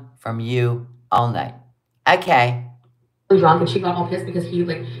phone from you all night. Okay. Drunk, and she got all pissed because he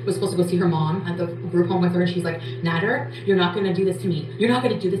was supposed to go see her mom at the group home with her, and she's like, Nader, you're not gonna do this to me. You're not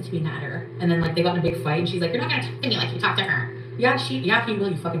gonna do this to me, Nader. And then they got in a big fight, and she's like, you're not gonna talk to me like you talk to her. Yeah, he will,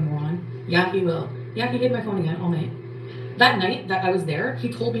 you fucking moron. Yeah, he will. Yeah, he hid my phone again all night. That night that I was there,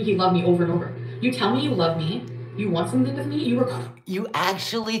 he told me he loved me over and over. You tell me you love me, you want something with me, you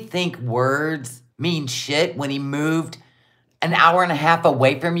actually think words mean shit when he moved an hour and a half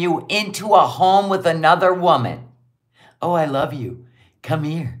away from you into a home with another woman? Oh, I love you. Come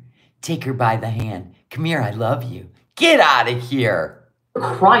here. Take her by the hand. Come here, I love you. Get out of here.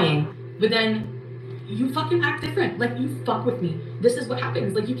 Crying. But then you fucking act different. Like, you fuck with me. This is what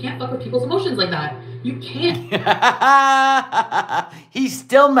happens. Like, you can't fuck with people's emotions like that. You can't. He's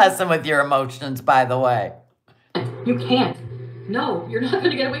still messing with your emotions, by the way. You can't. No, you're not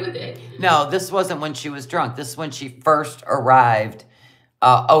going to get away with it. No, this wasn't when she was drunk. This is when she first arrived.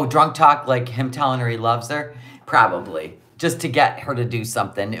 Drunk talk, like him telling her he loves her? Probably. Just to get her to do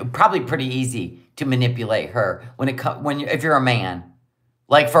something. Probably pretty easy to manipulate her if you're a man.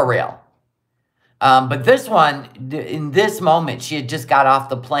 Like, for real. But this one, in this moment, she had just got off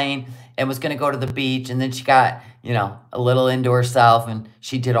the plane and was going to go to the beach. And then she got, a little into herself and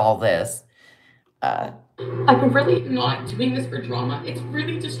she did all this. I'm really not doing this for drama. It's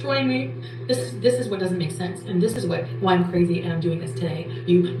really destroying me. This is what doesn't make sense. And this is why I'm crazy and I'm doing this today.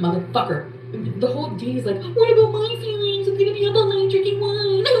 You motherfucker. The whole D is like, what about my feelings? I'm gonna be up all night drinking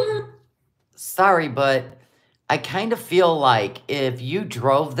wine. Sorry, but I kind of feel like if you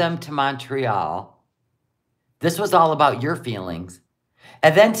drove them to Montreal, this was all about your feelings,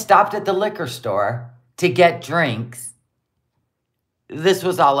 and then stopped at the liquor store to get drinks, this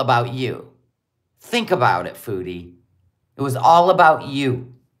was all about you. Think about it, Foodie. It was all about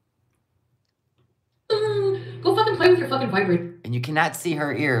you. Go fucking play with your fucking vibrator. And you cannot see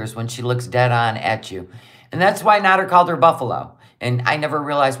her ears when she looks dead on at you. And that's why Nader called her Buffalo. And I never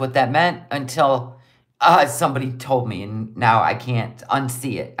realized what that meant until somebody told me. And now I can't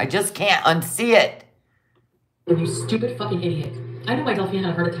unsee it. I just can't unsee it. You stupid fucking idiot. I know my Delphine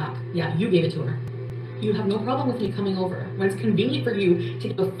had a heart attack. Yeah, you gave it to her. You have no problem with me coming over when it's convenient for you to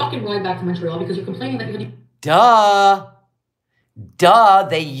get a fucking ride back to Montreal because you're complaining that you had... Duh,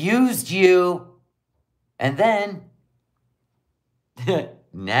 they used you. And then,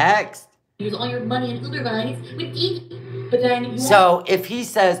 next. Use all your money and Uber rides with Dee Dee. But then So if he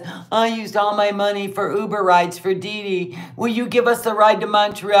says, I used all my money for Uber rides for Dee Dee, will you give us a ride to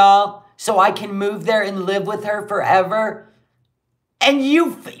Montreal so I can move there and live with her forever? And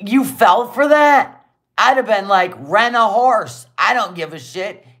you fell for that? I'd have been like, rent a horse. I don't give a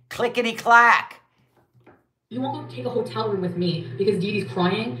shit. Clickety clack. You won't go take a hotel room with me because Dee Dee's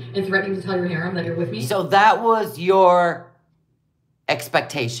crying and threatening to tell your harem that you're with me? So that was your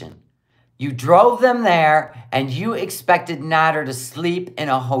expectation. You drove them there and you expected Nader to sleep in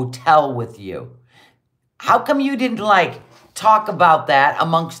a hotel with you. How come you didn't like talk about that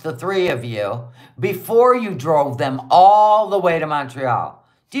amongst the three of you before you drove them all the way to Montreal?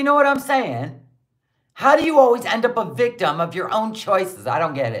 Do you know what I'm saying? How do you always end up a victim of your own choices? I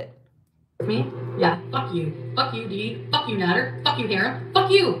don't get it. Me? Yeah. Fuck you. Fuck you, Dee Dee. Fuck you, Nader. Fuck you, harem.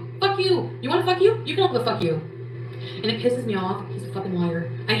 Fuck you. Fuck you. You want to fuck you? You can all go fuck you. And it pisses me off. He's a fucking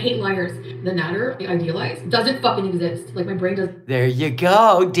liar. I hate liars. The Nader I idealize doesn't fucking exist. Like my brain does. There you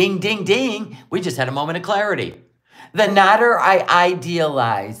go. Ding, ding, ding. We just had a moment of clarity. The Nader I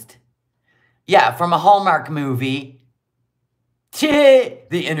idealized. Yeah, from a Hallmark movie. The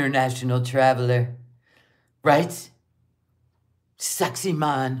International Traveler. Right? Sexy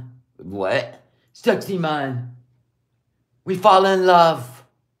man. What? Sexy man. We fall in love.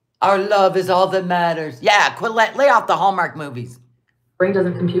 Our love is all that matters. Yeah, lay off the Hallmark movies. Brain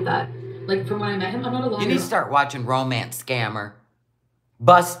doesn't compute that. Like from when I met him, I'm not a liar. You need to start watching Romance Scammer.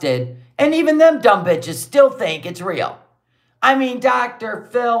 Busted. And even them dumb bitches still think it's real. I mean, Dr.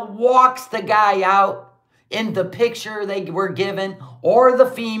 Phil walks the guy out in the picture they were given, or the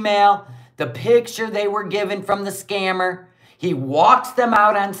female, the picture they were given from the scammer. He walks them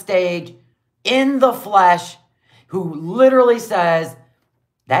out on stage in the flesh, who literally says,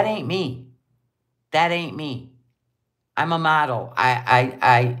 that ain't me. That ain't me. I'm a model.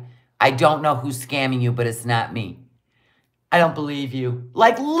 I don't know who's scamming you, but it's not me. I don't believe you.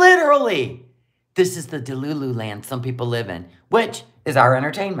 Like literally. This is the Delulu land some people live in, which is our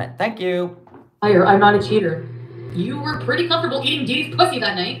entertainment. Thank you. Liar, I'm not a cheater. You were pretty comfortable eating Dee Dee's pussy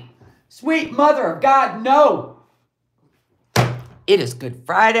that night. Sweet mother of God, no. It is Good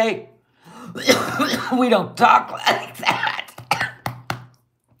Friday. We don't talk like that.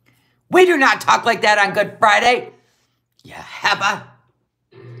 We do not talk like that on Good Friday. You hebba.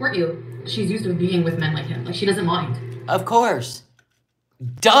 Weren't you? She's used to being with men like him. Like, she doesn't mind. Of course.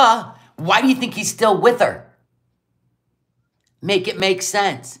 Duh. Why do you think he's still with her? Make it make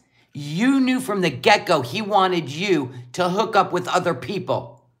sense. You knew from the get-go he wanted you to hook up with other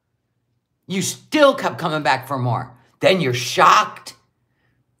people. You still kept coming back for more. Then you're shocked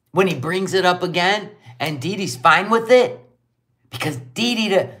when he brings it up again and Dee Dee's fine with it. Because Dee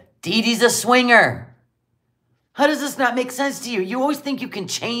Dee's a swinger. How does this not make sense to you? You always think you can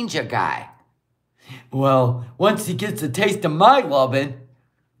change a guy. Well, once he gets a taste of my loving,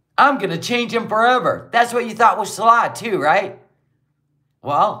 I'm going to change him forever. That's what you thought was Salah too, right?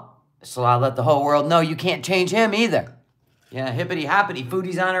 Well, Salah let the whole world know you can't change him either. Yeah, hippity hoppity,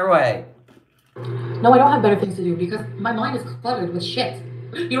 Foodie's on her way. No, I don't have better things to do because my mind is cluttered with shit.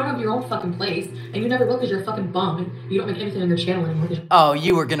 You don't have your own fucking place, and you never will because you're a fucking bum, and you don't make anything on your channel anymore. Oh,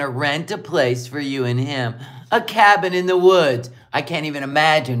 you were gonna rent a place for you and him. A cabin in the woods. I can't even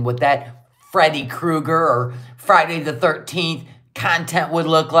imagine what that Freddy Krueger or Friday the 13th content would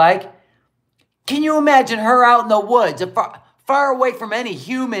look like. Can you imagine her out in the woods, far away from any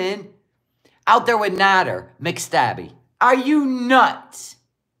human, out there with Nader, McStabby? Are you nuts?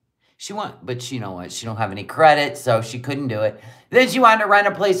 But you know what? She don't have any credit, so she couldn't do it. Then she wanted to rent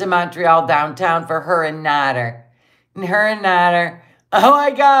a place in Montreal downtown for her and Nader. And her and Nader. Oh my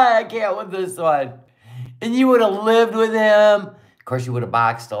God, I can't with this one. And you would have lived with him. Of course, you would have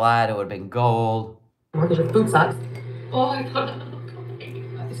boxed a lot. It would have been gold. Because your food sucks. Oh my God.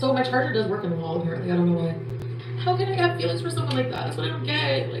 So my charger does work in the wall apparently. I don't know why. How can I have feelings for someone like that? That's what I don't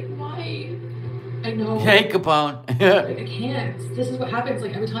get. Like, why? I know. Hey, Capone. Like, I can't. This is what happens.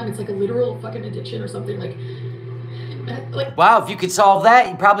 Like every time, it's like a literal fucking addiction or something. Like. Wow, if you could solve that,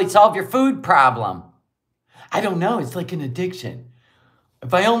 you'd probably solve your food problem. I don't know. It's like an addiction.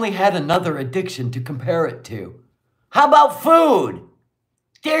 If I only had another addiction to compare it to. How about food?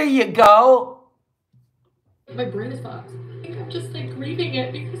 There you go. My brain is fucked. I'm just like grieving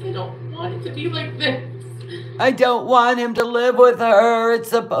it because I don't want it to be like this. I don't want him to live with her. It's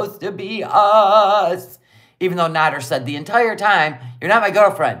supposed to be us. Even though Nader said the entire time, you're not my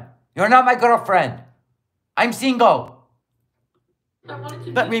girlfriend. You're not my girlfriend. I'm single.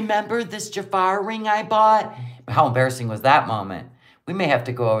 But remember this Jafar ring I bought? How embarrassing was that moment? We may have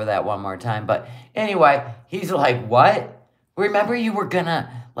to go over that one more time. But anyway, he's like, what? Remember you were gonna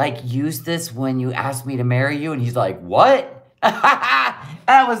like use this when you asked me to marry you? And he's like, what?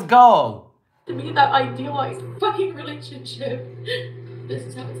 That was gold. To me, that idealized fucking relationship. This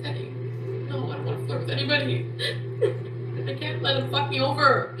is how it's ending. No, I don't want to flirt with anybody. I can't let him fuck me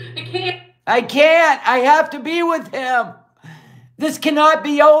over. I can't. I can't. I have to be with him. This cannot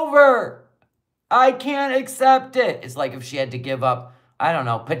be over. I can't accept it. It's like if she had to give up, I don't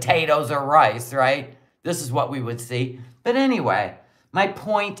know, potatoes or rice, right? This is what we would see. But anyway, my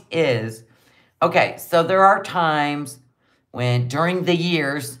point is, okay, so there are times when during the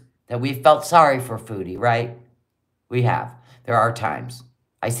years that we felt sorry for Foodie, right? We have. There are times.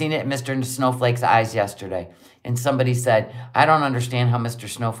 I seen it in Mr. Snowflake's eyes yesterday. And somebody said, I don't understand how Mr.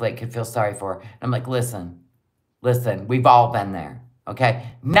 Snowflake could feel sorry for her. And I'm like, listen, we've all been there, okay?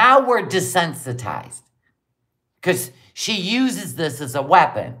 Now we're desensitized because she uses this as a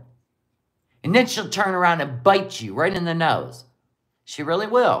weapon. And then she'll turn around and bite you right in the nose. She really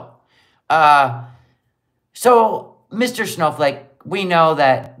will. So, Mr. Snowflake, we know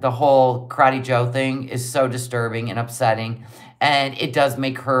that the whole Karate Joe thing is so disturbing and upsetting, and it does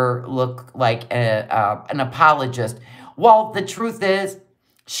make her look like an apologist. Well, the truth is,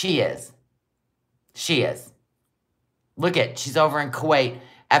 she is. She is. Look at, she's over in Kuwait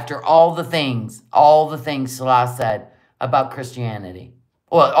after all the things Salah said about Christianity.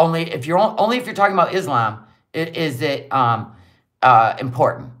 Well, only if you're talking about Islam, is it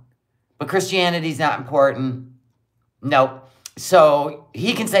important. But Christianity's not important. Nope. So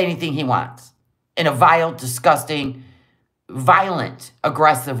he can say anything he wants in a vile, disgusting, violent,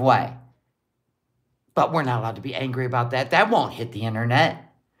 aggressive way. But we're not allowed to be angry about that. That won't hit the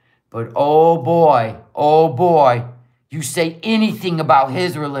internet. But oh boy, you say anything about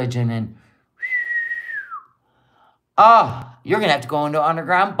his religion and you're going to have to go into an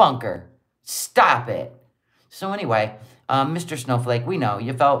underground bunker. Stop it. So anyway, Mr. Snowflake, we know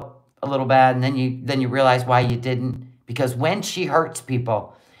you felt a little bad, and then you realize why you didn't. Because when she hurts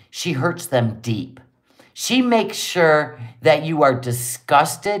people, she hurts them deep. She makes sure that you are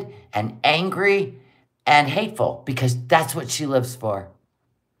disgusted and angry and hateful because that's what she lives for.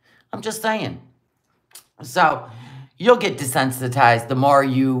 I'm just saying. So you'll get desensitized the more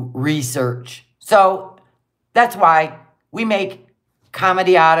you research. So that's why we make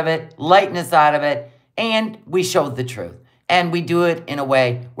comedy out of it, lightness out of it, and we show the truth. And we do it in a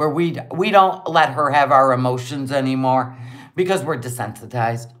way where we don't let her have our emotions anymore because we're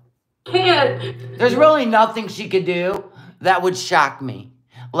desensitized. There's really nothing she could do that would shock me.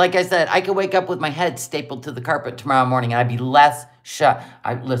 Like I said, I could wake up with my head stapled to the carpet tomorrow morning and I'd be less shocked.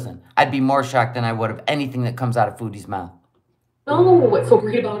 I'd be more shocked than I would of anything that comes out of Foodie's mouth. No, what's so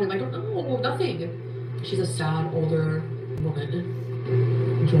great about him? I don't know, nothing. She's a sad, older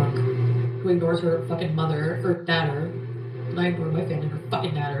woman, drunk, who ignores her fucking mother, her dadder. I ignore my family, her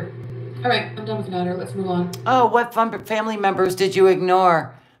fucking dadder. All right, I'm done with Natter. Let's move on. Oh, what family members did you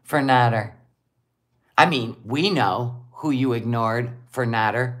ignore for Natter? I mean, we know who you ignored for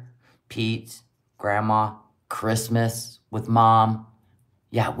Natter. Pete's, Grandma, Christmas with Mom.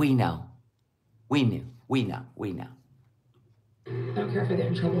 Yeah, we know. We knew. We know. I don't care if I get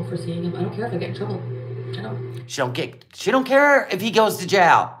in trouble for seeing him. I don't care if I get in trouble. I don't. She don't care if he goes to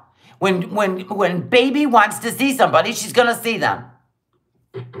jail. When baby wants to see somebody, she's gonna see them.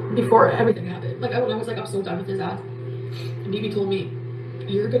 Before everything happened, like when I was like, I'm so done with his ass. And Bibi told me,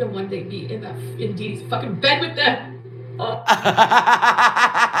 you're gonna one day be in Dee Dee's fucking bed with them. Oh.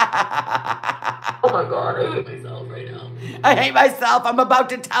 Oh my god, I hate myself right now. I hate myself. I'm about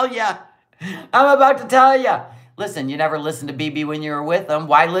to tell you. Listen, you never listened to Bibi when you were with him.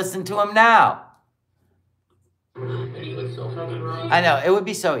 Why listen to him now? And he looks so fucking right. I know. It would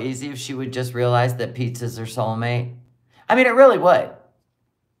be so easy if she would just realize that Pizza's her soulmate. I mean, it really would.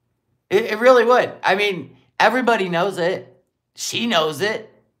 It really would. I mean, everybody knows it. She knows it.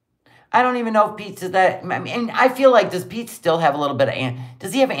 I don't even know if Pizza that... I mean, I feel like, does Pete still have a little bit of...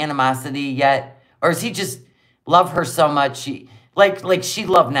 Does he have animosity yet? Or does he just love her so much? Like she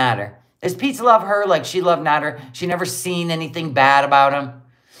loved Natter. Does Pizza love her like she loved Natter? She never seen anything bad about him.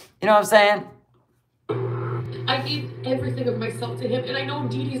 You know what I'm saying? I gave everything of myself to him, and I know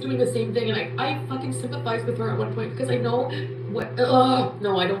Dee Dee's doing the same thing, and I fucking sympathize with her at one point, because I know what...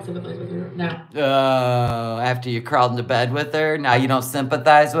 no, I don't sympathize with her now. Oh, after you crawled into bed with her, now you don't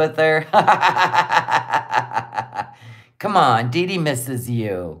sympathize with her? Come on, Dee Dee misses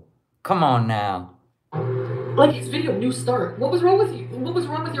you. Come on now. Like his video, New Start. What was wrong with you? What was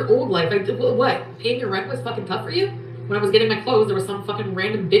wrong with your old life? What? Paying your rent was fucking tough for you? When I was getting my clothes, there was some fucking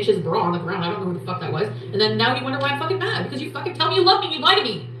random bitch's bra on the ground. I don't know who the fuck that was. And then now you wonder why I'm fucking mad. Because you fucking tell me you love me and you lie to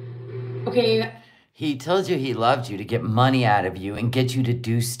me. Okay. He told you he loved you to get money out of you and get you to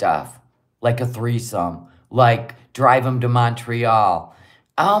do stuff. Like a threesome. Like drive him to Montreal.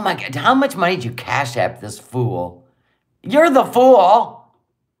 Oh my God. How much money did you cash app this fool? You're the fool.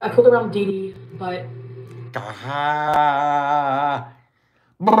 I pulled around Dee Dee, but...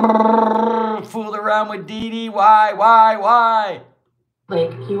 Fooled around with Dee Dee. Why?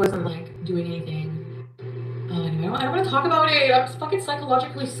 Like, he wasn't, like, doing anything. Anyway, I don't want to talk about it. I'm just fucking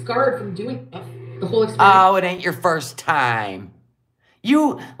psychologically scarred from doing stuff. The whole experience. Oh, it ain't your first time.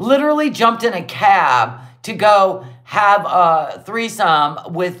 You literally jumped in a cab to go have a threesome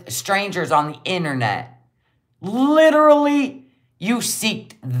with strangers on the internet. Literally, you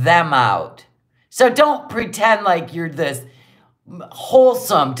seeked them out. So don't pretend like you're this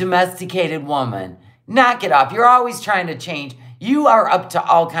wholesome, domesticated woman. Knock it off. You're always trying to change. You are up to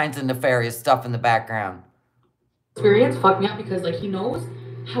all kinds of nefarious stuff in the background. Experience fucked me up because, like, he knows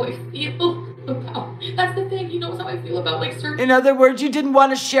how I feel about. That's the thing. He knows how I feel about, like, certain. In other words, you didn't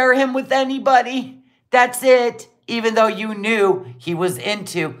want to share him with anybody. That's it. Even though you knew he was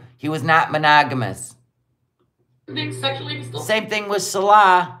not monogamous. Things sexually. Same thing with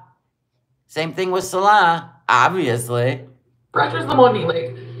Salah. Obviously. Pressures them on me,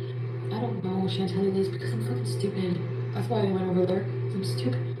 like. I don't know, Chantel, this because I'm fucking stupid. That's why I went over there. I'm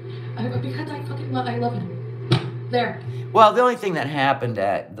stupid. Because I fucking love him. There. Well, the only thing that happened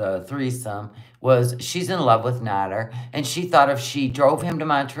at the threesome was she's in love with Nader, and she thought if she drove him to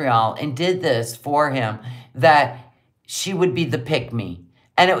Montreal and did this for him, that she would be the pick-me.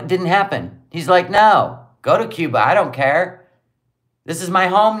 And it didn't happen. He's like, no, go to Cuba. I don't care. This is my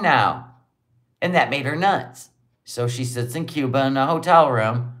home now. And that made her nuts. So she sits in Cuba in a hotel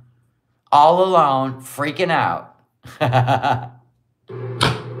room, all alone, freaking out. I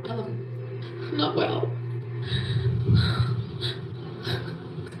love him. I'm not well.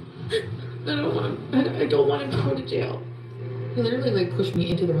 I don't want him to go to jail. He literally, like, pushed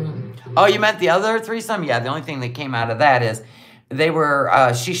me into the room. Oh, you meant the other threesome? Yeah, the only thing that came out of that is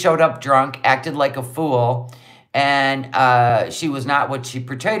she showed up drunk, acted like a fool, and she was not what she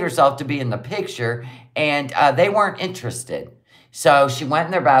portrayed herself to be in the picture, and they weren't interested. So she went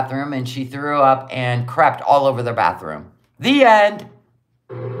in their bathroom, and she threw up and crapped all over their bathroom. The end.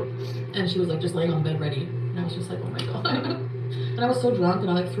 And she was, like, just laying on bed ready. And I was just like, oh, my God. And I was so drunk, and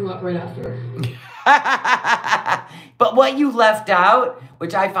I, like, threw up right after. But what you left out,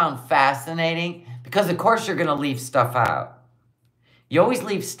 which I found fascinating, because of course you're going to leave stuff out. You always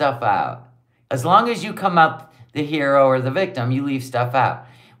leave stuff out. As long as you come up the hero or the victim, you leave stuff out.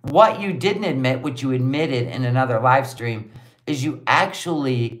 What you didn't admit, which you admitted in another live stream, is you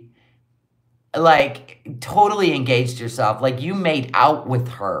actually, like, totally engaged yourself. Like, you made out with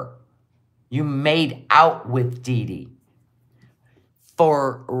her. You made out with Dee Dee.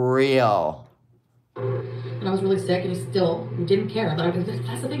 For real. And I was really sick, and he didn't care. That's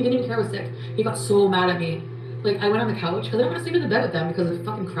the thing, he didn't even care I was sick. He got so mad at me. Like, I went on the couch, because I didn't want to sleep in the bed with them, because it was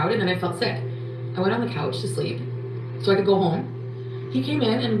fucking crowded, and I felt sick. I went on the couch to sleep, so I could go home. He came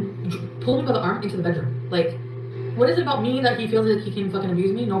in and pulled me by the arm into the bedroom. Like, what is it about me that he feels like he can fucking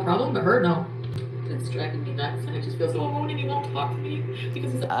abuse me? No problem, but her, no. It's driving me nuts, and I just feel so alone, and he won't talk to me,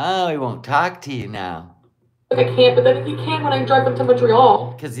 because he's like, oh, he won't talk to you now. I can't, but then he can when I drive him to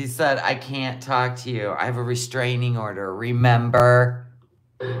Montreal. Because he said, I can't talk to you. I have a restraining order, remember?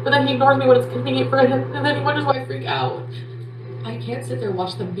 But then he ignores me when it's convenient for him, and then he wonders why I freak out. I can't sit there and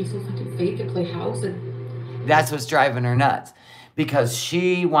watch them be so fucking fake and play house. And that's what's driving her nuts. Because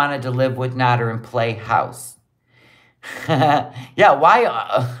she wanted to live with Nader and play house. Yeah, why,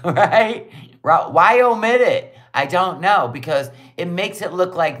 right? Why omit it? I don't know. Because it makes it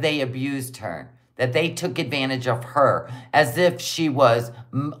look like they abused her. That they took advantage of her as if she was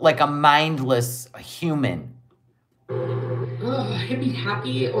like a mindless human. I can be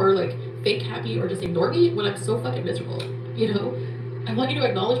happy or like fake happy or just ignore me when I'm so fucking miserable. You know? I want you to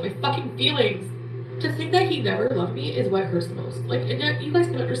acknowledge my fucking feelings. To think that he never loved me is what hurts the most. Like, and you guys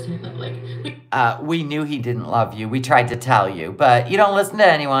can understand that. Like, we knew he didn't love you. We tried to tell you, but you don't listen to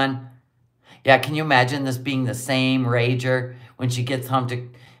anyone. Yeah, can you imagine this being the same rager when she gets home to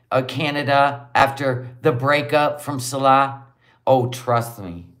Canada after the breakup from Salah? Oh, trust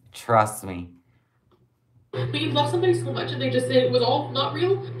me. Trust me. But you love somebody so much and they just say it was all not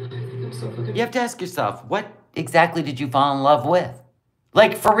real? I think I'm so fucking... You have to ask yourself, what exactly did you fall in love with?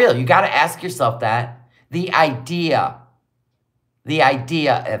 Like, for real, you got to ask yourself that. The idea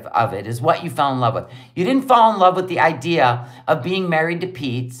of it is what you fell in love with. You didn't fall in love with the idea of being married to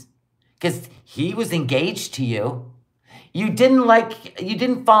Pete because he was engaged to you. You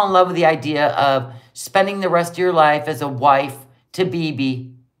didn't fall in love with the idea of spending the rest of your life as a wife to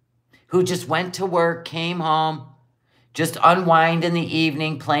Bibi, who just went to work, came home, just unwind in the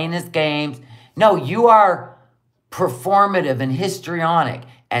evening, playing his games. No, you are performative and histrionic,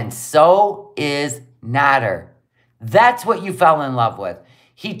 and so is Nader. That's what you fell in love with.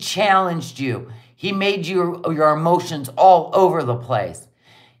 He challenged you. He made your emotions all over the place.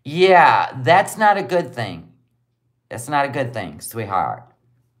 Yeah, that's not a good thing. That's not a good thing, sweetheart.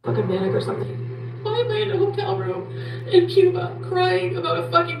 Fucking manic or something. Why am I in a hotel room in Cuba crying about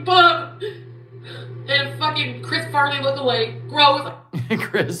a fucking bomb and a fucking Chris Farley lookalike? Gross.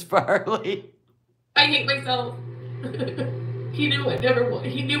 Chris Farley. I hate myself. He knew I never would.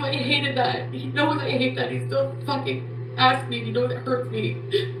 He knew I hated that. He knows I hate that. He still fucking asked me. He knows it hurts me.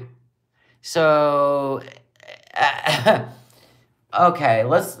 So, okay,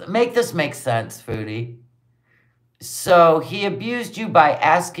 let's make this make sense, Foodie. So he abused you by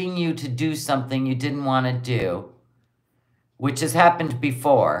asking you to do something you didn't want to do, which has happened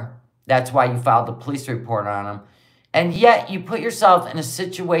before. That's why you filed a police report on him. And yet you put yourself in a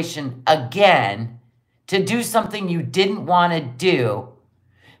situation again to do something you didn't want to do,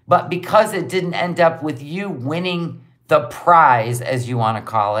 but because it didn't end up with you winning the prize, as you want to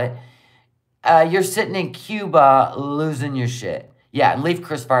call it, you're sitting in Cuba losing your shit. Yeah, and leave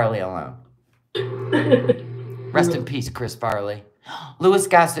Chris Farley alone. Rest in peace, Chris Farley. Louis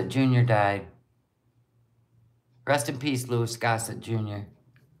Gossett Jr. died. Rest in peace, Louis Gossett Jr.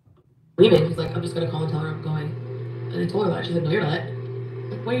 Leaving. He's like, I'm just going to call and tell her I'm going. And I told her that. She's like, no, you're not.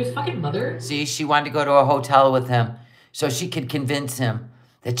 Like, wait, his fucking mother? See, she wanted to go to a hotel with him so she could convince him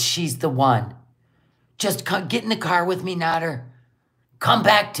that she's the one. Just get in the car with me, Nader. Come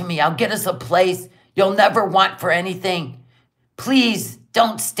back to me. I'll get us a place you'll never want for anything. Please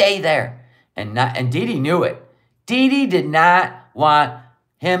don't stay there. And Dee Dee knew it. Dee Dee did not want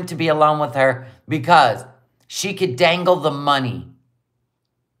him to be alone with her because she could dangle the money.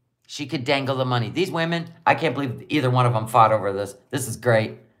 She could dangle the money. These women, I can't believe either one of them fought over this. This is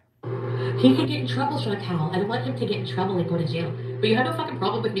great. He could get in trouble, Chantal. I don't want him to get in trouble and go to jail. But you have no fucking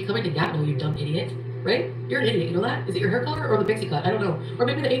problem with me coming to Gatineau, you dumb idiot. Right? You're an idiot, you know that? Is it your hair color or the pixie cut? I don't know. Or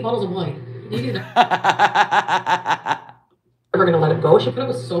maybe the 8 bottles of wine. Maybe the... We're gonna let him go. She put up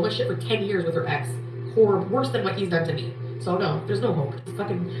with so much shit for 10 years with her ex. Horrible. Worse than what he's done to me. So no, there's no hope.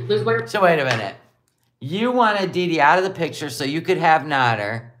 Fucking... There's where... So wait a minute. You wanted Dee Dee out of the picture so you could have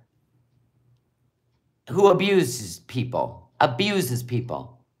Nader, who abuses people.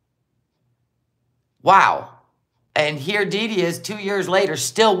 Wow. And here Dee Dee is 2 years later,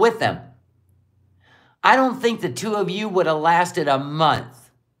 still with him. I don't think the two of you would have lasted a month.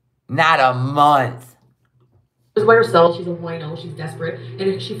 Not a month. She's by herself. She's a wino. She's desperate.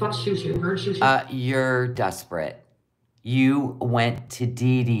 And she fucks Shoo-Shoo. Her and Shoo-Shoo. You're desperate. You went to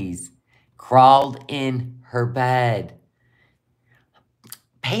Dee Dee's, crawled in her bed.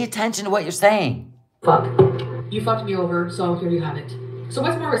 Pay attention to what you're saying. Fuck. You fucked me over, so here you have it. So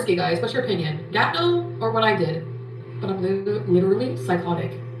what's more risky, guys? What's your opinion? Gatineau or what I did? But I'm literally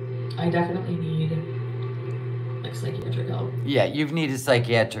psychotic. I definitely need, like, psychiatric help. Yeah, you've needed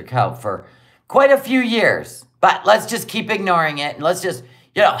psychiatric help for quite a few years. But let's just keep ignoring it. And let's just,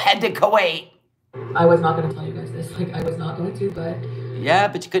 head to Kuwait. I was not going to tell you guys this. Like, I was not going to, but... Yeah,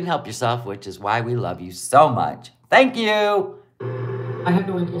 but you couldn't help yourself, which is why we love you so much. Thank you. I have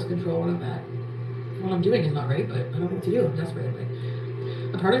no impulse control when I'm mad. What I'm doing is not right, but I don't know what to do. I'm desperate. Like,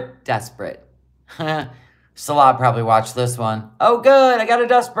 I'm part of... Desperate. Salah probably watched this one. Oh, good. I got a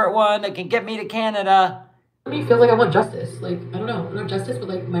desperate one that can get me to Canada. Me feels like I want justice. Like, I don't know. Not justice, but,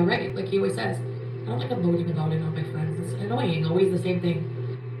 like, my right. Like he always says. I don't like unloading and loading on my friends. It's annoying. Always the same thing.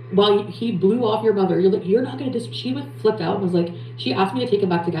 Well, he blew off your mother. You're like, you're not going to... She flipped out and was like... She asked me to take him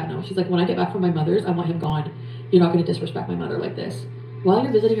back to Gatineau. She's like, when I get back from my mother's, I want him gone. You're not going to disrespect my mother like this. While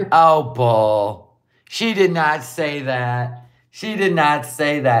you're visiting your... Oh, bull. She did not say that. She did not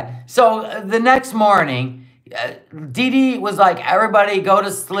say that. So the next morning, Dee Dee was like, everybody go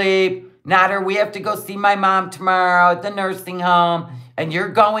to sleep. Nader, we have to go see my mom tomorrow at the nursing home. And you're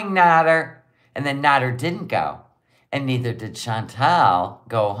going, Nader. And then Nader didn't go. And neither did Chantal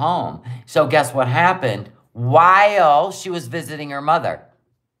go home. So guess what happened while she was visiting her mother?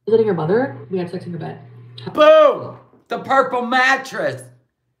 Visiting her mother? We had sex in her bed. Boom! The purple mattress.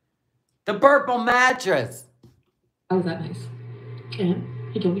 The purple mattress. How was that nice? And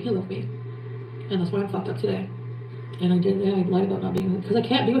he told me he loved me. And that's why I'm fucked up today. And I lied about not being with him. Because I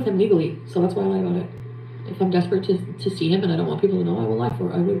can't be with him legally. So that's why I lied about it. If I'm desperate to see him and I don't want people to know, I will lie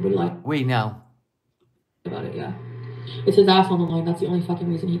for it. I would lie. We know. About it, yeah. It's his ass on the line. That's the only fucking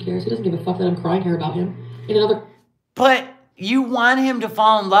reason he cares. He doesn't give a fuck that I'm crying here about him. In another... But you want him to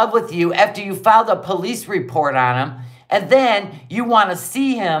fall in love with you after you filed a police report on him. And then you want to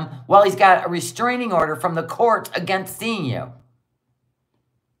see him while he's got a restraining order from the court against seeing you.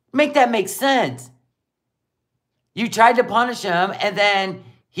 Make that make sense. You tried to punish him, and then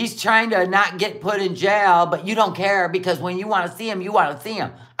he's trying to not get put in jail, but you don't care because when you want to see him, you want to see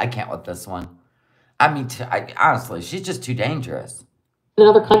him. I can't with this one. I mean, honestly, she's just too dangerous. in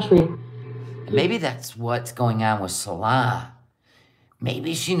another country. Maybe that's what's going on with Salah.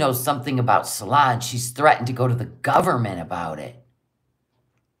 Maybe she knows something about Salah and she's threatened to go to the government about it.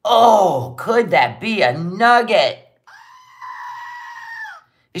 Oh, could that be a nugget?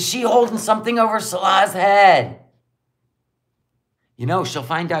 Is she holding something over Salah's head? You know, she'll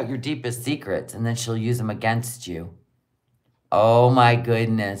find out your deepest secrets and then she'll use them against you. Oh my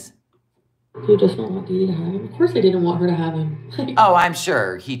goodness. You just don't want Dee to have him? Of course I didn't want her to have him. Oh, I'm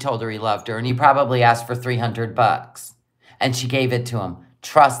sure he told her he loved her and he probably asked for $300 and she gave it to him.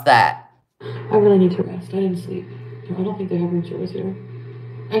 Trust that. I really need to rest. I didn't sleep. I don't think they have room service here.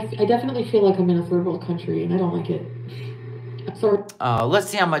 I definitely feel like I'm in a third world country and I don't like it. I'm sorry. Oh, let's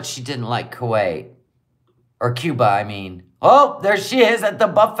see how much she didn't like Kuwait. Or Cuba, I mean. Oh, there she is at the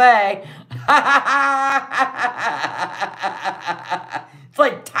buffet. It's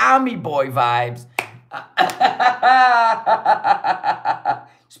like Tommy Boy vibes.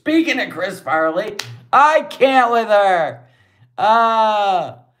 Speaking of Chris Farley, I can't with her.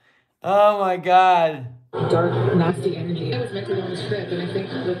 Oh my God. Dark, nasty energy. I was meant to go on this trip, and I think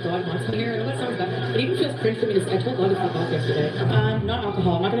that God wants me here. I know that sounds bad. It even feels cringe for me to say. I told God to fuck off yesterday. Not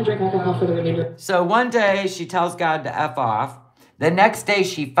alcohol. I'm not going to drink alcohol for the remainder. So one day she tells God to F off. The next day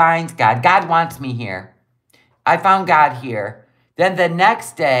she finds God. God wants me here. I found God here. Then the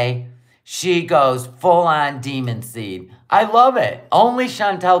next day she goes full on demon seed. I love it. Only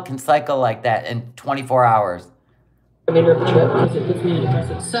Chantel can cycle like that in 24 hours. Remainder of the trip because it puts me in a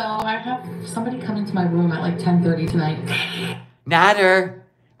depressive. So I have somebody come into my room at like 10:30 tonight. Nader,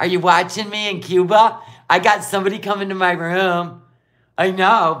 are you watching me in Cuba? I got somebody coming to my room. I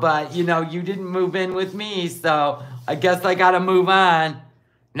know, but you know, you didn't move in with me, so I guess I gotta move on.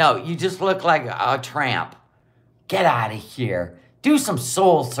 No, you just look like a tramp. Get out of here. Do some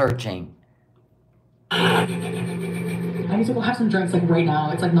soul searching. I need to go have some drinks like right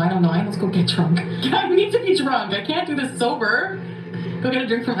now. It's like 9:09. Let's go get drunk. I need to be drunk. I can't do this sober. Go get a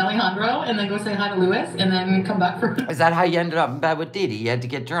drink from Alejandro and then go say hi to Luis and then come back for... Is that how you ended up in bed with Didi? You had to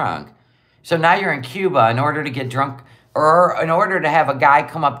get drunk. So now you're in Cuba in order to get drunk or in order to have a guy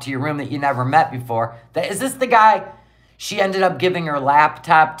come up to your room that you never met before. Is this the guy she ended up giving her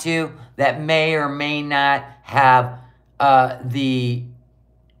laptop to that may or may not have the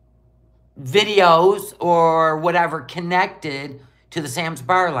videos or whatever connected to the Sam's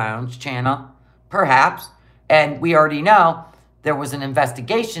Bar Lounge channel? Perhaps. And we already know there was an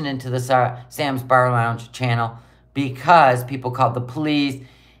investigation into the Sam's Bar Lounge channel because people called the police.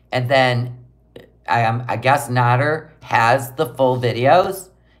 And then I guess Nader has the full videos.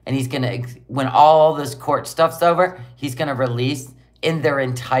 And he's going to, when all this court stuff's over, he's going to release in their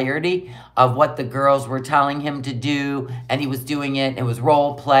entirety of what the girls were telling him to do. And he was doing it. It was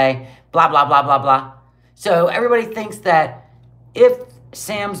role play. Blah, blah, blah, blah, blah. So everybody thinks that if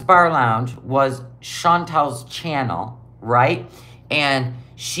Sam's Bar Lounge was Chantel's channel, right? And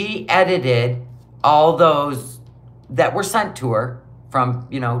she edited all those that were sent to her from,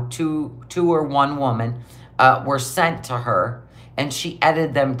 you know, two or one woman were sent to her. And she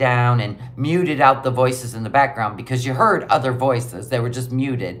edited them down and muted out the voices in the background because you heard other voices. They were just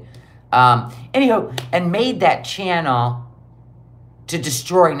muted. Anywho, and made that channel to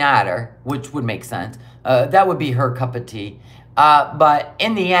destroy Nader, which would make sense. That would be her cup of tea. But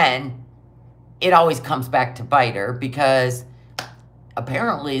in the end, it always comes back to bite her because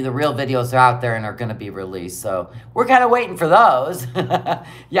apparently the real videos are out there and are going to be released. So we're kind of waiting for those.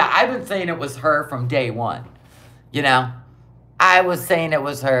 Yeah, I've been saying it was her from day one. You know, I was saying it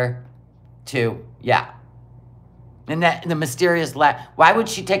was her too. Yeah. And that the mysterious why would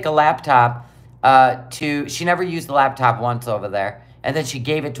she take a laptop she never used the laptop once over there. And then she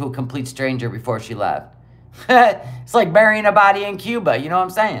gave it to a complete stranger before she left. It's like burying a body in Cuba. You know what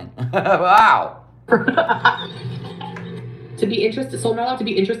I'm saying? Wow. To be interested, so I'm not allowed to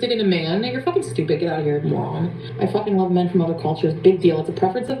be interested in a man? You're fucking stupid. Get out of here, moron. I fucking love men from other cultures. Big deal. It's a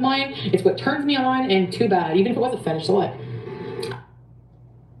preference of mine. It's what turns me on, and too bad. Even if it was a fetish, so what?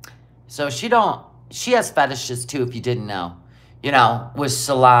 So she has fetishes too, if you didn't know. You know, with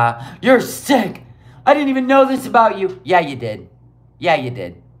Salah. You're sick. I didn't even know this about you. Yeah, you did. Yeah, you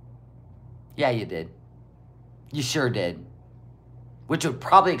did. Yeah, you did. You sure did. Which would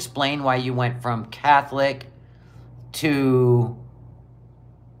probably explain why you went from Catholic to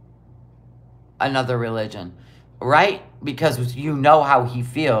another religion. Right? Because you know how he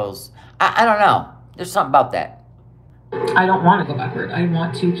feels. I don't know. There's something about that. I don't want to go backward. I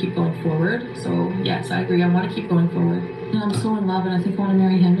want to keep going forward. So, yes, I agree. I want to keep going forward. And I'm so in love, and I think I want to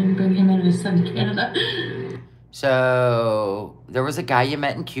marry him and bring him and his son to Canada. So, there was a guy you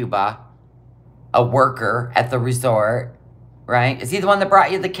met in Cuba, a worker at the resort, right? Is he the one that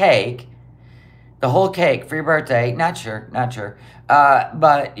brought you the cake? The whole cake for your birthday? Not sure, not sure.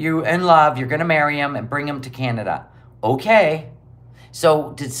 But you in love, you're gonna marry him and bring him to Canada. Okay.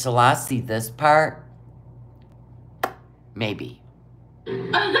 So did Celeste see this part? Maybe.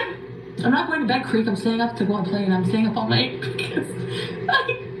 I'm not going to Bed Creek. I'm staying up to go and play, and I'm staying up all night because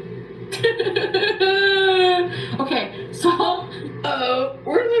okay, so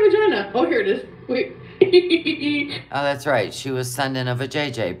where's my vagina? Oh, here it is. Wait. Oh, that's right. She was sending a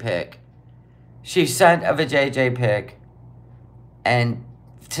vajayjay pic. She sent a vajayjay pic, and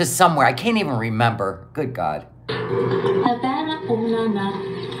to somewhere I can't even remember. Good God.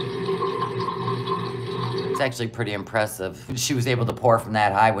 It's actually pretty impressive. She was able to pour from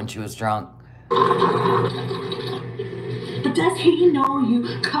that high when she was drunk. But does he know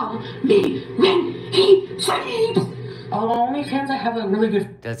you call me when he sleeps? Only fans I have a really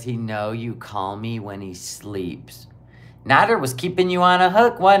good. Does he know you call me when he sleeps? Nader was keeping you on a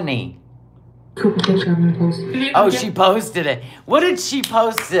hook, wasn't he? Cool picture I'm gonna post. Oh, she posted it. What did she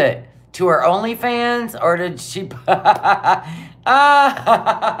post it? To her OnlyFans? Or did she...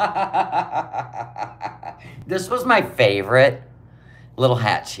 This was my favorite little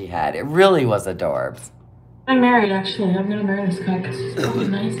hat she had. It really was adorbs. I'm married, actually. I'm gonna marry this guy because he's really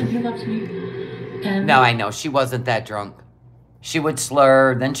nice and he loves me. And no, I know. She wasn't that drunk. She would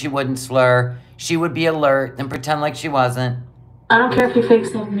slur, then she wouldn't slur. She would be alert, then pretend like she wasn't. I don't care if he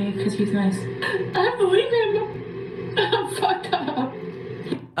fakes love me because he's nice. I believe him. I'm fucked up.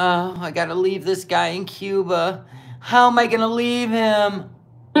 Oh, I gotta leave this guy in Cuba. How am I gonna leave him?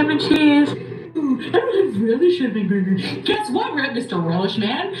 Ham and cheese. Ooh, everyone really should be burger. Guess what, Mr. Relish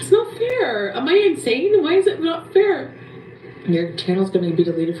Man? It's not fair. Am I insane? Why is it not fair? Your channel's gonna be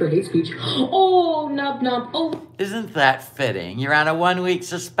deleted for hate speech. Oh, nub nub. Oh. Isn't that fitting? You're on a 1-week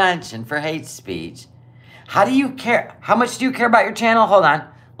suspension for hate speech. How do you care? How much do you care about your channel? Hold on.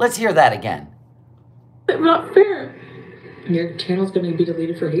 Let's hear that again. It's not fair. Your channel's gonna be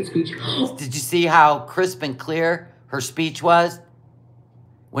deleted for hate speech. Did you see how crisp and clear her speech was?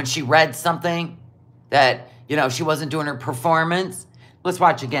 When she read something that, you know, she wasn't doing her performance. Let's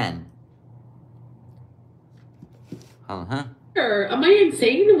watch again. Uh-huh. Am I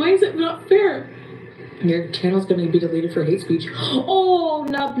insane? Why is it not fair? Your channel's gonna be deleted for hate speech. Oh,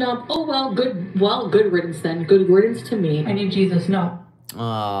 nub nub. Oh, good riddance then. Good riddance to me. I need Jesus, no.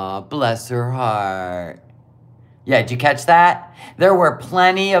 Oh, bless her heart. Yeah, did you catch that? There were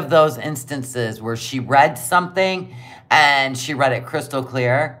plenty of those instances where she read something and she read it crystal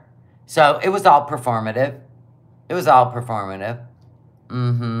clear. So it was all performative. It was all performative.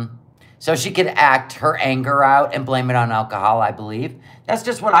 Mm-hmm. So she could act her anger out and blame it on alcohol, I believe. That's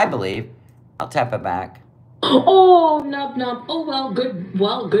just what I believe. I'll tap it back. Oh, nub nub. Oh,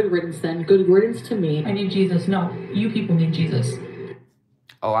 good riddance then. Good riddance to me. I need Jesus. No, you people need Jesus.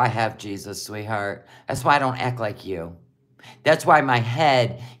 Oh, I have Jesus, sweetheart. That's why I don't act like you. That's why my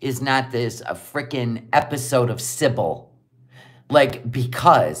head is not this frickin' episode of Sybil. Like,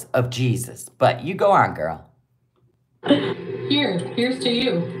 because of Jesus. But you go on, girl. Here's to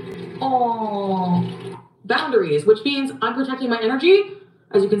you. Oh. Boundaries, which means I'm protecting my energy,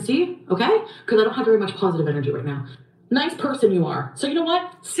 as you can see, okay? Because I don't have very much positive energy right now. Nice person you are. So you know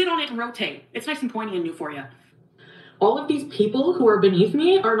what? Sit on it and rotate. It's nice and pointy and new for you. All of these people who are beneath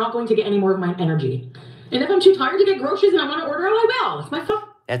me are not going to get any more of my energy. And if I'm too tired to get groceries and I want to order, I will. It's my fucking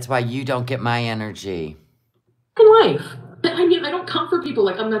That's why you don't get my energy. life. I mean, I don't come for people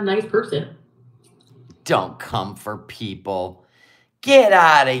like I'm a nice person. Don't come for people. Get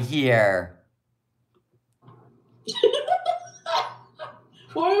out of here.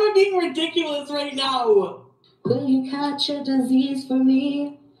 Why am I being ridiculous right now? Will you catch a disease for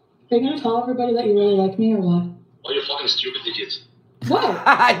me? Are you going to tell everybody that you really like me or what? Oh, you fucking stupid idiots. Whoa.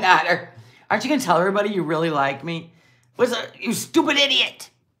 Nader. Aren't you going to tell everybody you really like me? You stupid idiot.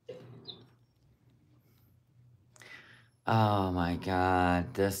 Oh my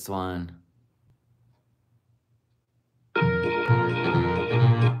God, this one.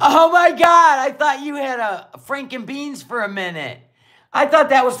 Oh my God, I thought you had a Franken Beans for a minute. I thought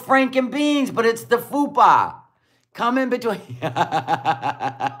that was Franken Beans, but it's the fupa. Come in between. That's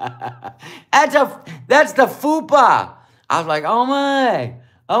the fupa. I was like, oh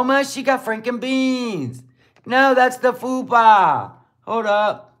my, she got Franken Beans. No, that's the fupa. Hold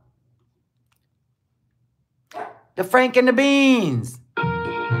up. The Frank and the Beans.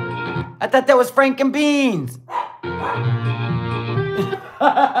 I thought that was Franken Beans.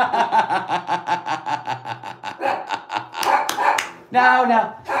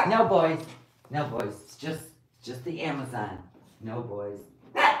 No, boys. No, boys. It's just the Amazon. No, boys.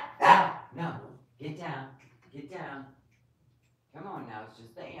 No. Get down. Get down. Come on now, it's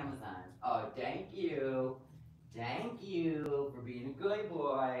just the Amazon. Oh, thank you. Thank you for being a good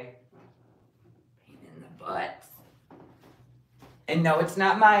boy. Pain in the butt. And no, it's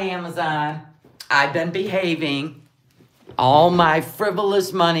not my Amazon. I've been behaving. All my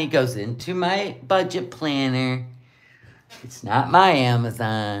frivolous money goes into my budget planner. It's not my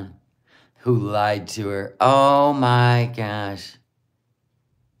Amazon. Who lied to her? Oh my gosh.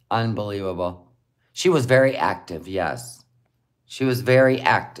 Unbelievable. She was very active, yes. She was very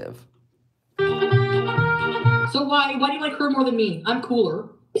active. So why do you like her more than me? I'm cooler.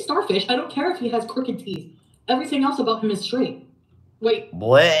 Starfish, I don't care if he has crooked teeth. Everything else about him is straight. Wait.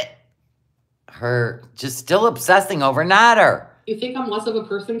 What? Her just still obsessing over Nader. You think I'm less of a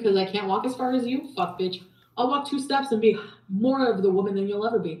person because I can't walk as far as you? Fuck, bitch. I'll walk 2 steps and be more of the woman than you'll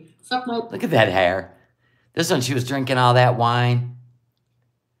ever be. Suck my... Look at that hair. This one, she was drinking all that wine.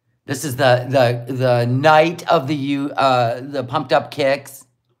 This is the night of the pumped up kicks.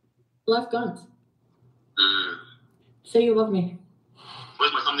 Left guns. Say you love me.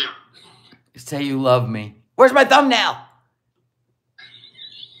 Where's my thumbnail? Say you love me. Where's my thumbnail?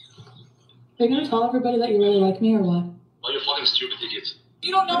 Are you gonna tell everybody that you really like me or what? Oh, you fucking stupid idiots.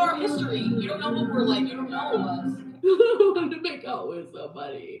 You don't know our history. You don't know what we're like. You don't know us. I want to make out with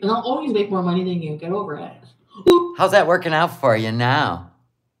somebody. And I'll always make more money than you. Get over it. How's that working out for you now?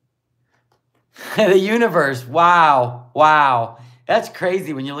 The universe. Wow. Wow. That's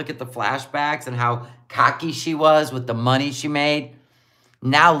crazy when you look at the flashbacks and how cocky she was with the money she made.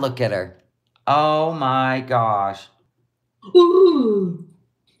 Now look at her. Oh my gosh. Ooh.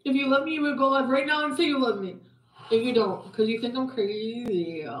 If you love me, you would go live right now and say you love me. If you don't, because you think I'm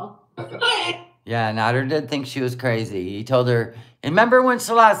crazy. Yeah, Nader did think she was crazy. He told her, and remember when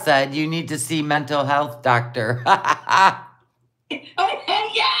Salah said you need to see mental health doctor? I hate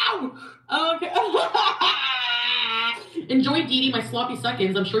you! Okay. Enjoy, Dee Dee, my sloppy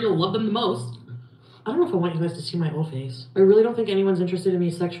seconds. I'm sure you'll love them the most. I don't know if I want you guys to see my old face. I really don't think anyone's interested in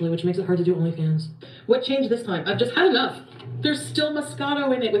me sexually, which makes it hard to do OnlyFans. What changed this time? I've just had enough. There's still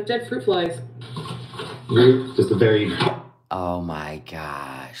Moscato in it with dead fruit flies. Just a very... Oh my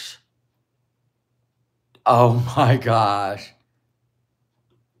gosh. Oh my gosh.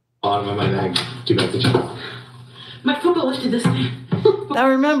 Bottom of my bag. Too bad the chop. My football lifted this thing. Now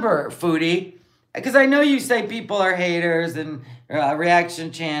remember, Foodie, because I know you say people are haters and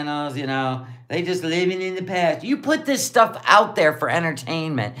reaction channels, you know, they just living in the past. You put this stuff out there for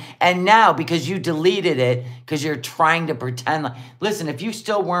entertainment. And now, because you deleted it, because you're trying to pretend like... Listen, if you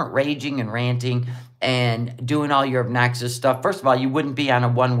still weren't raging and ranting and doing all your obnoxious stuff, first of all, you wouldn't be on a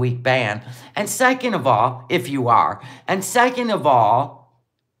 1-week ban. And second of all, if you are, and second of all,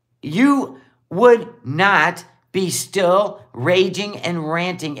 you would not be still raging and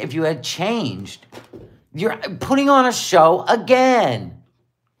ranting if you had changed. You're putting on a show again.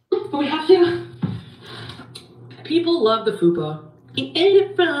 We have to. People love the fupa. He ate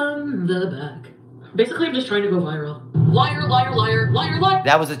it from the back. Basically, I'm just trying to go viral. Liar, liar, liar, liar, liar.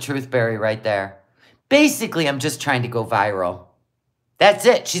 That was a truth berry right there. Basically, I'm just trying to go viral. That's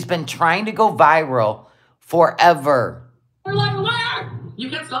it. She's been trying to go viral forever. Liar, liar, liar. You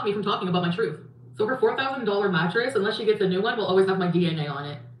can't stop me from talking about my truth. So her $4,000 mattress, unless she gets a new one, will always have my DNA on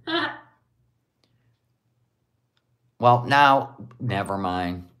it. Well, now, never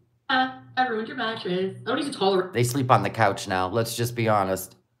mind. I ruined your mattress. I don't need to tolerate They sleep on the couch now. Let's just be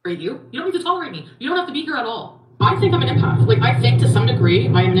honest. you. You don't need to tolerate me. You don't have to be here at all. I think I'm an empath. Like, I think to some degree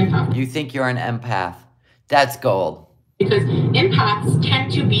I am an empath. You think you're an empath. That's gold. Because empaths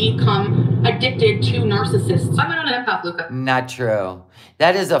tend to become addicted to narcissists. I'm not an empath, Luca. Not true.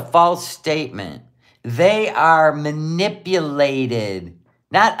 That is a false statement. They are manipulated.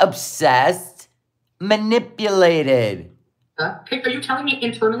 Not obsessed. Manipulated. Are you telling me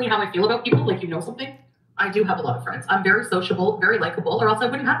internally how I feel about people like you know something? I do have a lot of friends. I'm very sociable, very likable, or else I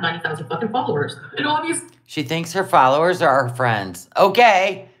wouldn't have 90,000 fucking followers. And obviously, She thinks her followers are her friends.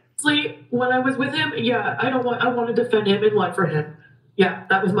 Okay. when I was with him, yeah, I want to defend him and lie for him. Yeah,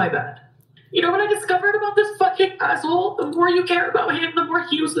 that was my bad. You know what I discovered about this fucking asshole? The more you care about him, the more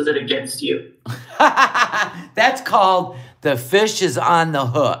he uses it against you. That's called the fish is on the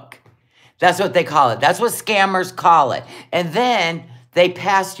hook. That's what they call it. That's what scammers call it. And then they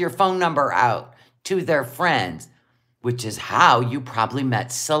pass your phone number out to their friends, which is how you probably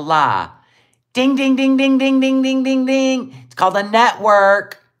met Salah. Ding, ding, ding, ding, ding, ding, ding, ding, ding. It's called a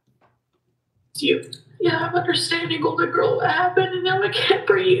network. It's you. Yeah, I'm understanding, older girl, what happened, and now I can't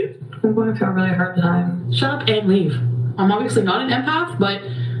breathe. I'm going through a really hard time. Shut up and leave. I'm obviously not an empath, but...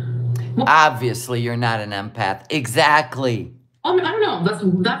 Obviously, you're not an empath. Exactly. I don't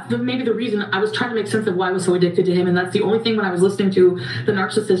know. Maybe the reason I was trying to make sense of why I was so addicted to him, and that's the only thing when I was listening to the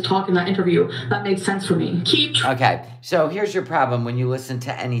narcissist talk in that interview that made sense for me. Okay, so here's your problem when you listen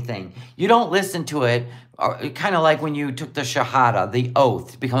to anything. You don't listen to it, kind of like when you took the Shahada, the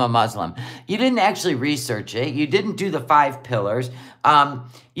oath, to become a Muslim. You didn't actually research it. You didn't do the 5 pillars.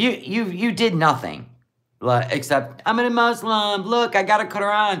 You did nothing except, I'm a Muslim. Look, I got a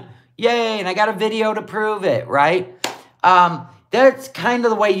Quran. Yay, and I got a video to prove it, right? That's kind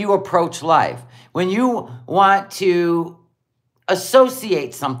of the way you approach life. When you want to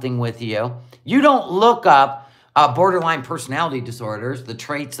associate something with you, you don't look up borderline personality disorders, the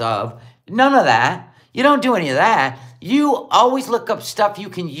traits of, none of that. You don't do any of that. You always look up stuff you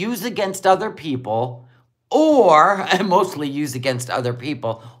can use against other people, or mostly use against other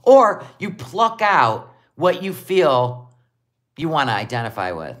people, or you pluck out what you feel you want to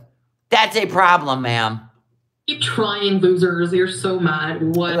identify with. That's a problem, ma'am. Keep trying, losers. You're so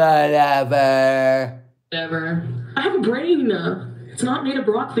mad. Whatever. I have a brain. It's not made of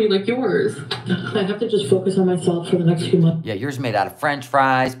broccoli like yours. I have to just focus on myself for the next few months. Yeah, yours made out of French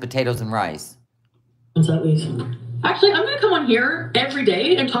fries, potatoes, and rice. At least. Actually, I'm going to come on here every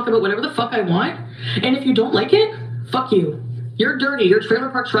day and talk about whatever the fuck I want. And if you don't like it, fuck you. You're dirty. You're trailer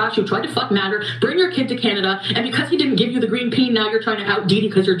park trash. You tried to fuck Natter. Bring your kid to Canada. And because he didn't give you the green pea, now you're trying to out Dee Dee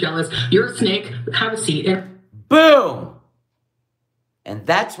because you're jealous. You're a snake. Have a seat. And boom! And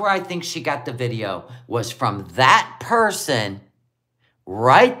that's where I think she got the video, was from that person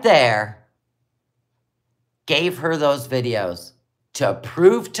right there, gave her those videos to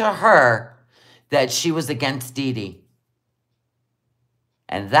prove to her that she was against Dee Dee.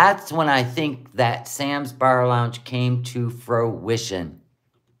 And that's when I think that Sam's Bar Lounge came to fruition.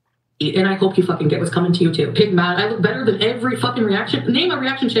 And I hope you fucking get what's coming to you too. Pig mad. I look better than every fucking reaction. Name a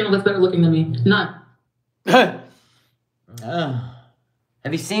reaction channel that's better looking than me. None. Have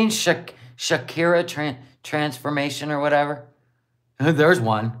you seen Shakira transformation or whatever? There's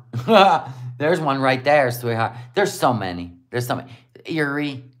one. There's one right there, sweetheart. There's so many.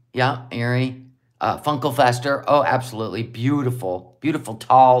 Eerie. Yeah, Eerie. Funkelfester. Oh, absolutely. Beautiful. Beautiful,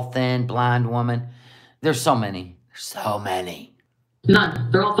 tall, thin, blonde woman. There's so many.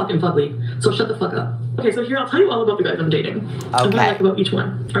 None. They're all fucking fugly. So shut the fuck up. Okay, so here, I'll tell you all about the guys I'm dating. Okay. And what I like about each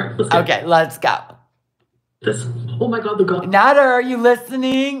one. All right, let's go. Okay, let's go. This. Oh my God, the God. Nader, are you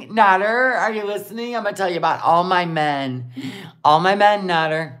listening? Nader, are you listening? I'm going to tell you about all my men. All my men,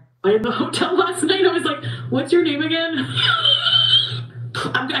 Nader. I in the hotel last night. I was like, what's your name again?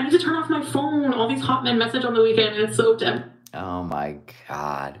 I need to turn off my phone. All these hot men message on the weekend, and it's so tempting. Oh my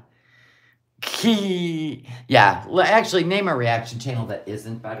God. Yeah, actually, name a reaction channel that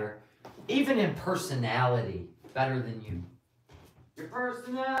isn't better. Even in personality, better than you. Your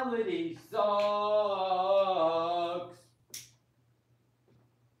personality sucks.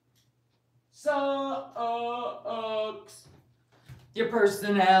 Sucks. Your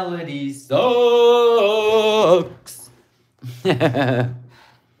personality sucks.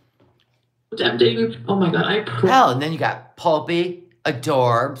 Tempting. Oh my God, hell, and then you got Pulpy,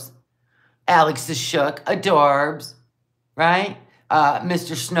 Adorbs, Alex the Shook, Adorbs, right?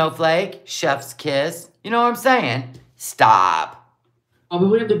 Mr. Snowflake, Chef's Kiss. You know what I'm saying? Stop.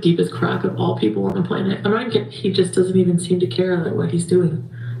 Probably have the deepest crack of all people on the planet. I'm not even kidding. He just doesn't even seem to care what he's doing.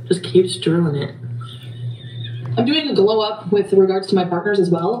 Just keeps drilling it. I'm doing a glow up with regards to my partners as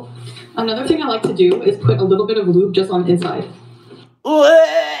well. Another thing I like to do is put a little bit of lube just on the inside.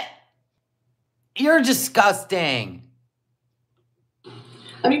 You're disgusting.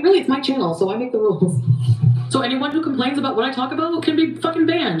 I mean, really, it's my channel, so I make the rules. So anyone who complains about what I talk about can be fucking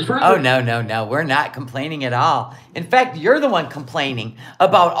banned forever. Oh, no. We're not complaining at all. In fact, you're the one complaining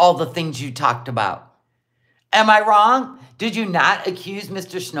about all the things you talked about. Am I wrong? Did you not accuse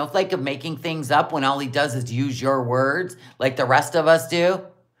Mr. Snowflake of making things up when all he does is use your words like the rest of us do?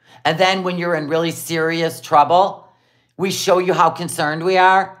 And then when you're in really serious trouble, we show you how concerned we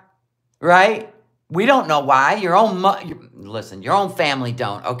are, right? We don't know why. Your own family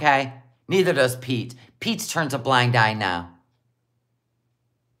don't, okay? Neither does Pete. Pete turns a blind eye now.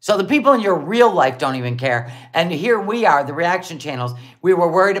 So the people in your real life don't even care. And here we are, the reaction channels. We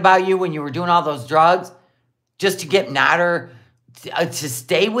were worried about you when you were doing all those drugs just to get Nader to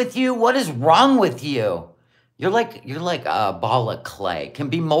stay with you. What is wrong with you? You're like a ball of clay. Can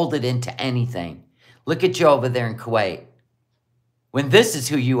be molded into anything. Look at you over there in Kuwait. When this is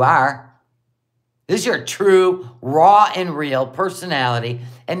who you are. This is your true, raw, and real personality.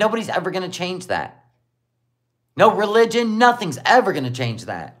 And nobody's ever going to change that. No religion, nothing's ever going to change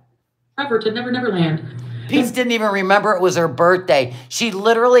that. Forever to Never Neverland. Pete didn't even remember it was her birthday. She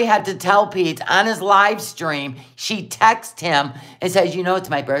literally had to tell Pete on his live stream. She texted him and says, you know, it's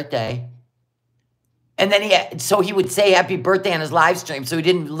my birthday. And then so he would say happy birthday on his live stream so he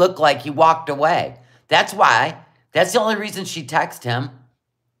didn't look like he walked away. That's why. That's the only reason she texted him.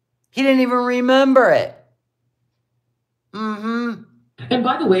 He didn't even remember it. Mm-hmm. And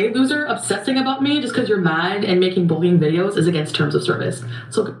by the way, loser, obsessing about me just because you're mad and making bullying videos is against terms of service.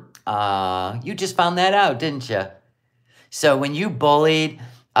 So, you just found that out, didn't you? So when you bullied,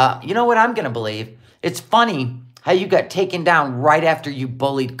 you know what I'm going to believe? It's funny how you got taken down right after you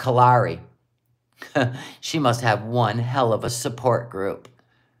bullied Kalari. She must have one hell of a support group.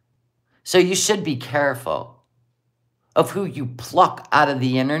 So you should be careful of who you pluck out of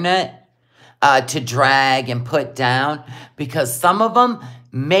the internet to drag and put down, because some of them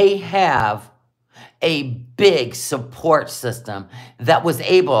may have a big support system that was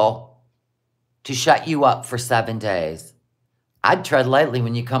able to shut you up for 7 days. I'd tread lightly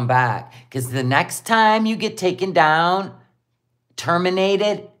when you come back, because the next time you get taken down,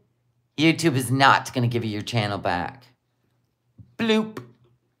 terminated, YouTube is not going to give you your channel back. Bloop.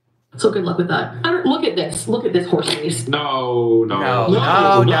 So good luck with that. Look at this. Look at this horse face. No.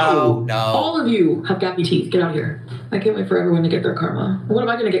 All of you have gappy teeth. Get out of here. I can't wait for everyone to get their karma. What am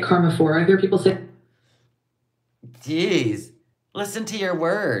I going to get karma for? I hear people say... Jeez. Listen to your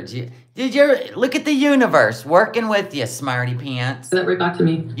words. Look at the universe working with you, smarty pants. That right back to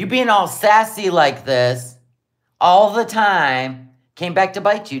me. You being all sassy like this all the time came back to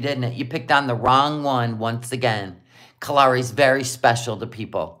bite you, didn't it? You picked on the wrong one once again. Kalari's very special to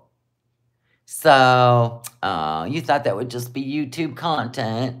people. So, you thought that would just be YouTube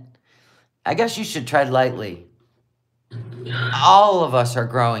content. I guess you should tread lightly. All of us are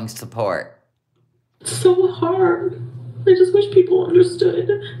growing support. It's so hard. I just wish people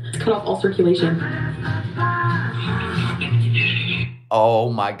understood. Cut off all circulation. Oh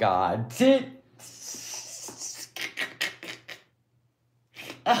my God.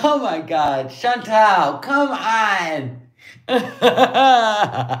 Oh my God. Chantal, come on. This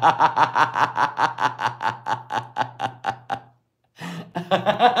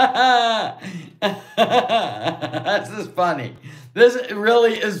is funny. This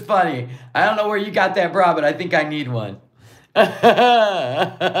really is funny. I don't know where you got that bra, but I think I need one. Oh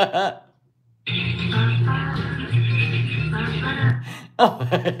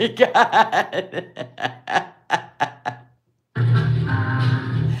my God.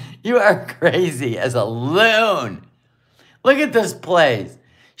 You are crazy as a loon. Look at this place.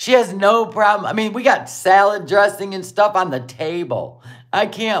 She has no problem. I mean, we got salad dressing and stuff on the table. I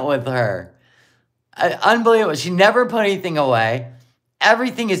can't with her. Unbelievable. She never put anything away.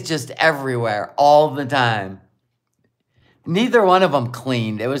 Everything is just everywhere all the time. Neither one of them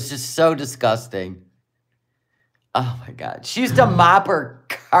cleaned. It was just so disgusting. Oh my God. She used to mop her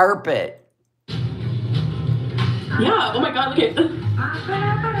carpet. Yeah. Oh my God. Look at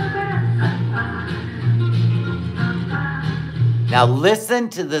Now listen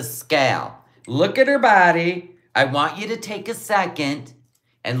to the scale. Look at her body. I want you to take a second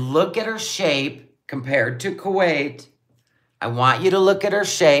and look at her shape compared to Kuwait. I want you to look at her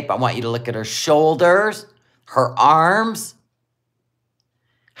shape. I want you to look at her shoulders, her arms,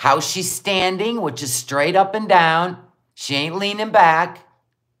 how she's standing, which is straight up and down. She ain't leaning back.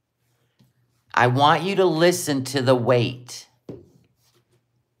 I want you to listen to the weight.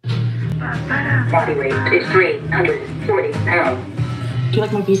 Body weight is 340 pounds. Do you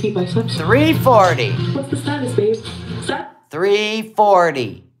like my beefy biceps? 340. What's the status, babe?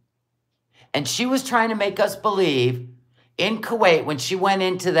 340. And she was trying to make us believe in Kuwait when she went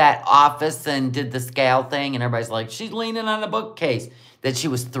into that office and did the scale thing and everybody's like, she's leaning on a bookcase, that she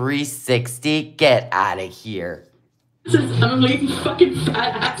was 360. Get out of here. I'm a lazy fucking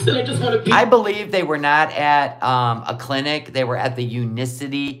fat ass and I just want to be... I believe they were not at a clinic. They were at the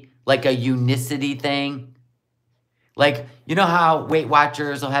Unicity, like a Unicity thing. Like, you know how Weight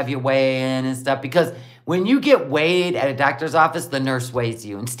Watchers will have you weigh in and stuff? Because when you get weighed at a doctor's office, the nurse weighs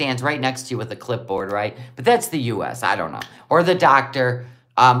you and stands right next to you with a clipboard, right? But that's the U.S., I don't know. Or the doctor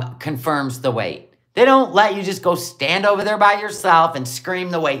confirms the weight. They don't let you just go stand over there by yourself and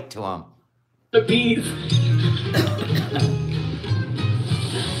scream the weight to them. The beef.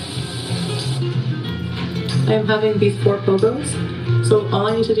 I am having these 4 pogos, so all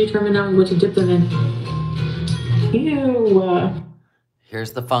I need to determine now is what to dip them in. Ew.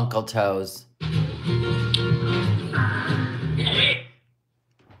 Here's the Funkle Toes.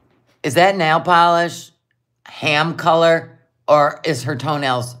 Is that nail polish ham color, or is her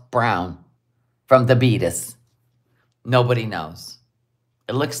toenails brown from the beatus? Nobody knows.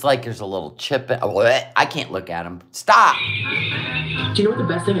 It looks like there's a little chip. I can't look at him. Stop. Do you know what the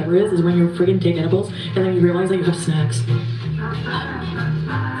best thing ever is? Is when you friggin' take edibles and then you realize that you have snacks.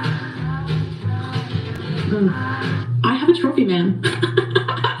 I have a trophy, man.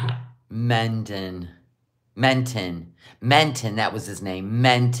 Menton, that was his name,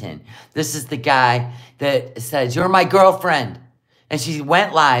 Menton. This is the guy that says, "You're my girlfriend." And she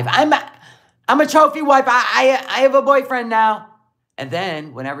went live. I'm a trophy wife. I have a boyfriend now. And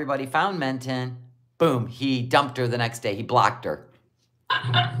then when everybody found Menton, boom, he dumped her the next day. He blocked her.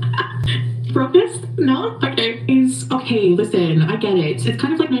 Breakfast? No? Okay. Okay, listen, I get it. It's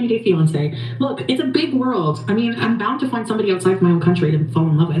kind of like 90 Day Fiancé. Look, it's a big world. I mean, I'm bound to find somebody outside of my own country to fall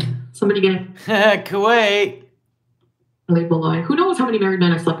in love with. Somebody getting... Kuwait. They will lie. Who knows how many married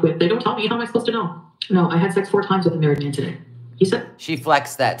men I've slept with? They don't tell me. How am I supposed to know? No, I had sex 4 times with a married man today. He said... She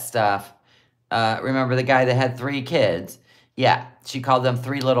flexed that stuff. Remember the guy that had 3 kids? Yeah, she called them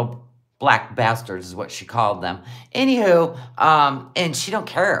 3 little black bastards is what she called them. Anywho, and she don't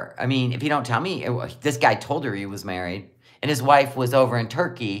care. I mean, if you don't tell me, this guy told her he was married, and his wife was over in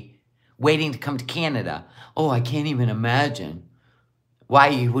Turkey waiting to come to Canada. Oh, I can't even imagine why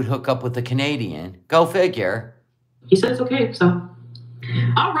you would hook up with a Canadian. Go figure. He said it's okay, so...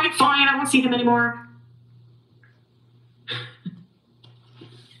 All right, fine, I won't see him anymore.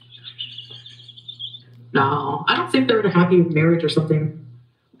 No, I don't think they're in a happy marriage or something.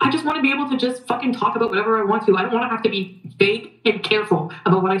 I just want to be able to just fucking talk about whatever I want to. I don't want to have to be fake and careful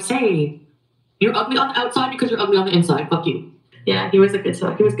about what I say. You're ugly on the outside because you're ugly on the inside. Fuck you. Yeah, he was a good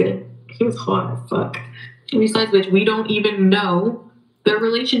suck. He was good. He was hot as fuck. And besides which, we don't even know their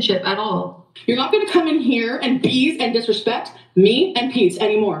relationship at all. You're not going to come in here and tease and disrespect me and Peace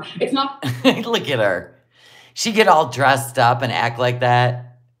anymore. It's not... Look at her. She get all dressed up and act like that.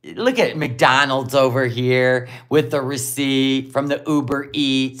 Look at McDonald's over here with the receipt from the Uber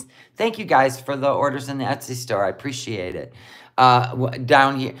Eats. Thank you guys for the orders in the Etsy store. I appreciate it.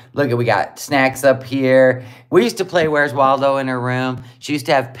 Down here, look, we got snacks up here. We used to play Where's Waldo in her room. She used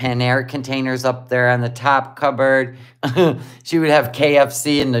to have Panair containers up there on the top cupboard. She would have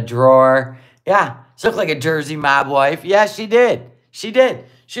KFC in the drawer. Yeah, she looked like a Jersey mob wife. Yeah, she did. She did.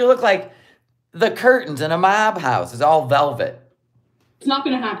 She looked like the curtains in a mob house. It's all velvet. It's not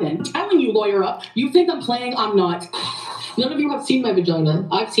going to happen. I'm telling you, lawyer up. You think I'm playing? I'm not. None of you have seen my vagina.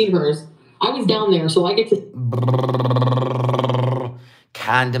 I've seen hers. I was down there, so I get to...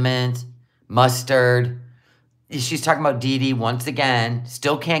 Condiments, mustard. She's talking about Dee Dee once again.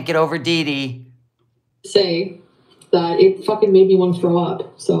 Still can't get over Dee Dee. Say that it fucking made me want to throw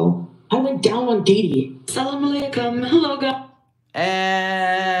up. So I went down on Dee Dee. Assalamu alaikum. Hello, guys.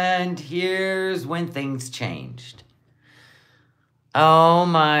 And here's when things changed. Oh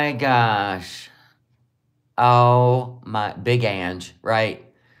my gosh. Oh my, Big Ange, right?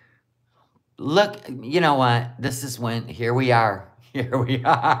 Look, you know what? This is when, here we are. Here we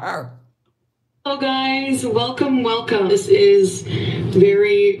are. Hello guys, welcome, welcome. This is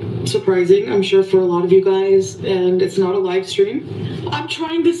very surprising, I'm sure, for a lot of you guys, and it's not a live stream. I'm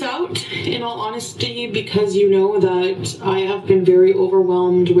trying this out, in all honesty, because you know that I have been very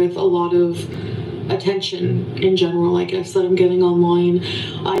overwhelmed with a lot of attention in general, I guess, that I'm getting online.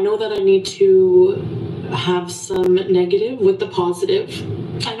 I know that I need to have some negative with the positive.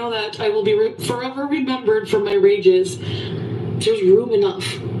 I know that I will be forever remembered for my rages. There's room enough.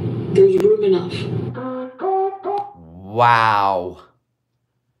 There's room enough. Wow.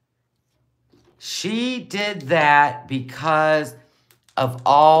 She did that because of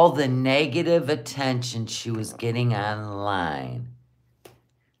all the negative attention she was getting online.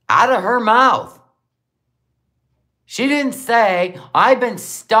 Out of her mouth. She didn't say, I've been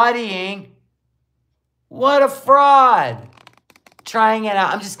studying. What a fraud. Trying it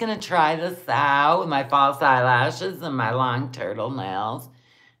out. I'm just going to try this out with my false eyelashes and my long turtle nails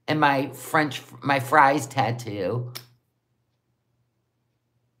and my fries tattoo.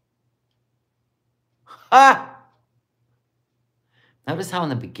 Ah! Notice how in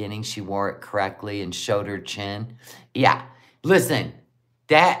the beginning she wore it correctly and showed her chin? Yeah. Listen,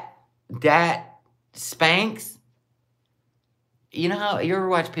 that Spanx, you know how you ever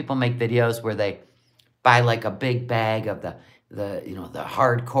watch people make videos where they buy like a big bag of the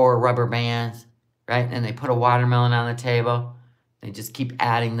hardcore rubber bands, right? And they put a watermelon on the table. They just keep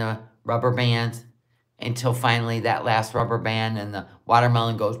adding the rubber bands until finally that last rubber band and the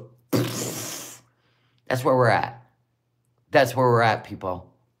watermelon goes. That's where we're at. That's where we're at,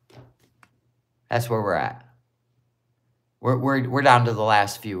 people. That's where we're at. We're down to the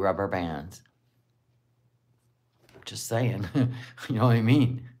last few rubber bands. Just saying. You know what I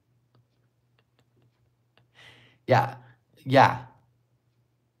mean? Yeah. Yeah.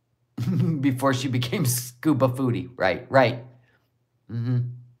 before she became Scuba Foodie. Right.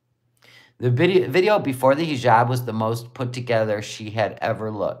 The video before the hijab was the most put together she had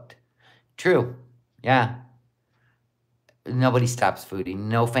ever looked. True. Yeah. Nobody stops Foodie.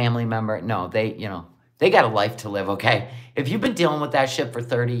 No family member. No, they got a life to live, okay? If you've been dealing with that shit for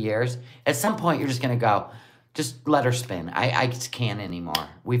 30 years, at some point you're just going to go, just let her spin. I just can't anymore.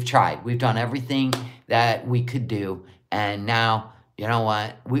 We've tried. We've done everything that we could do. And now, you know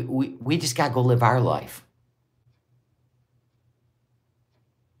what? We just got to go live our life.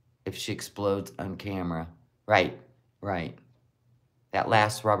 If she explodes on camera. Right. That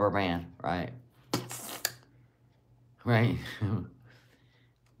last rubber band. Right.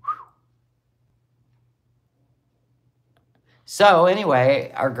 So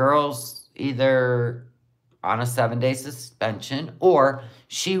anyway, our girl's either on a 7-day suspension or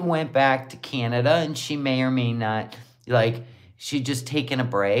she went back to Canada and she may or may not, like, she just taken a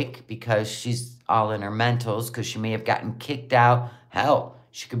break because she's all in her mentals because she may have gotten kicked out. Hell,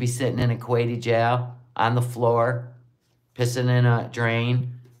 she could be sitting in a Kuwaiti jail on the floor, pissing in a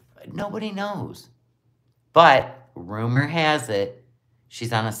drain. Nobody knows. But rumor has it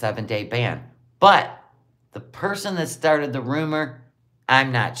she's on a 7-day ban. But the person that started the rumor,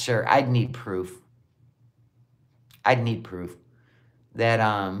 I'm not sure. I'd need proof.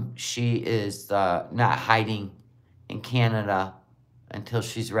 That she is not hiding in Canada until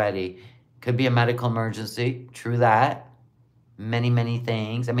she's ready. Could be a medical emergency. True that. Many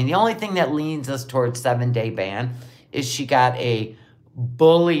things. I mean, the only thing that leans us towards 7-day ban is she got a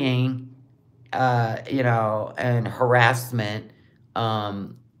bullying, and harassment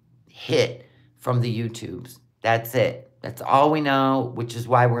hit from the YouTubes. That's it. That's all we know, which is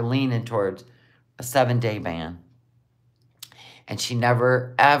why we're leaning towards a 7-day ban. And she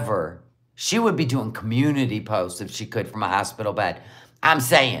never, ever, she would be doing community posts if she could from a hospital bed. I'm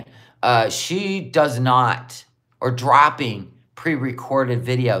saying, she does not, or dropping pre-recorded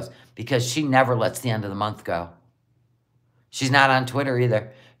videos because she never lets the end of the month go. She's not on Twitter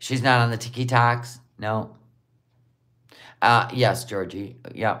either. She's not on the TikToks. No. Yes, Georgie.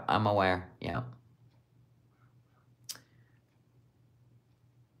 Yep, I'm aware. Yeah.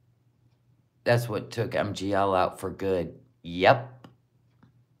 That's what took MGL out for good. Yep.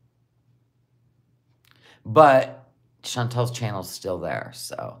 But Chantel's channel's still there,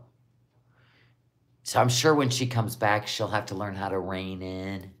 so I'm sure when she comes back, she'll have to learn how to rein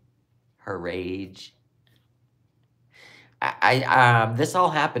in her rage. This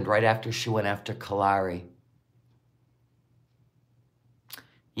all happened right after she went after Kalari.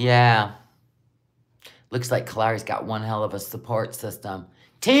 Yeah. Looks like Kalari's got one hell of a support system.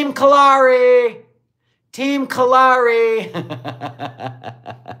 Team Kalari! Team Kalari!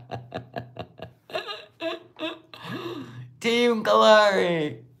 Team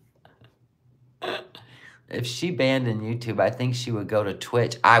Kalari! If she banned in YouTube, I think she would go to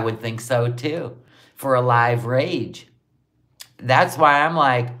Twitch. I would think so too. For a live rage. That's why I'm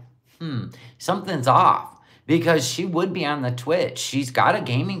like, something's off. Because she would be on the Twitch. She's got a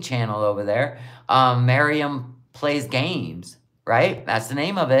gaming channel over there. Miriam Plays Games. Right? That's the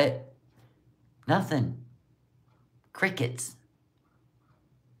name of it. Nothing. Crickets.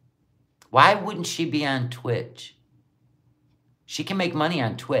 Why wouldn't she be on Twitch? She can make money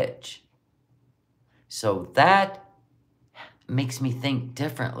on Twitch. So that makes me think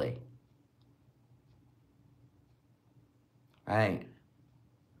differently. Right.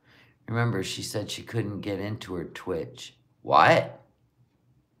 Remember, she said she couldn't get into her Twitch. What?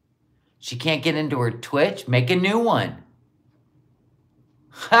 She can't get into her Twitch? Make a new one.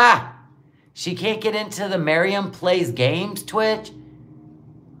 Ha! She can't get into the Miriam Plays Games Twitch?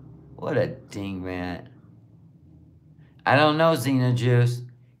 What a dingbat. I don't know, Xena Juice.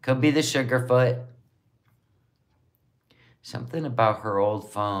 Could be the Sugarfoot. Something about her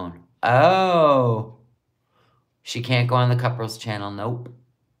old phone. Oh. She can't go on the Cuprals channel. Nope.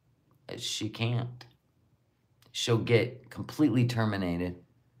 She can't. She'll get completely terminated.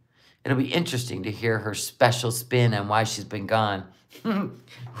 It'll be interesting to hear her special spin on why she's been gone.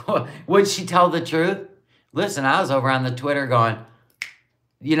 Would she tell the truth? Listen, I was over on the Twitter going,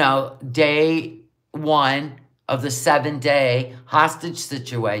 day 1 of the 7-day hostage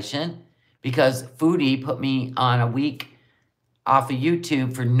situation because Foodie put me on a week off of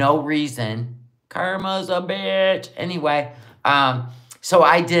YouTube for no reason. Karma's a bitch. Anyway, so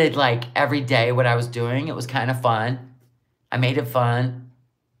I did like every day what I was doing. It was kind of fun. I made it fun.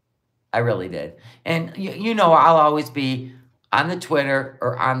 I really did. And I'll always be on the Twitter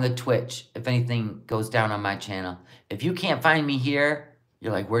or on the Twitch if anything goes down on my channel. If you can't find me here,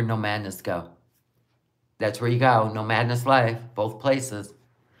 you're like, where'd No Madness go? That's where you go. No Madness Live. Both places.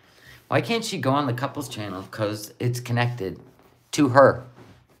 Why can't she go on the couples channel? Because it's connected to her.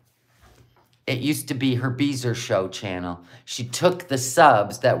 It used to be her Beezer Show channel. She took the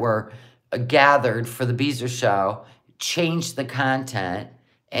subs that were gathered for the Beezer Show, changed the content,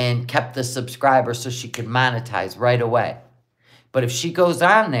 and kept the subscribers so she could monetize right away. But if she goes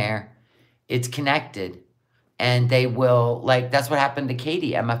on there, it's connected. And they will, like, that's what happened to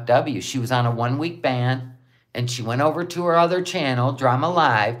Katie, MFW. She was on a 1-week ban, and she went over to her other channel, Drama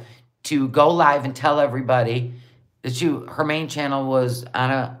Live, to go live and tell everybody that her main channel was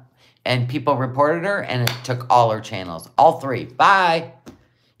on a... And people reported her, and it took all her channels. All 3. Bye.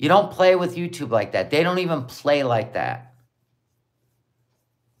 You don't play with YouTube like that. They don't even play like that.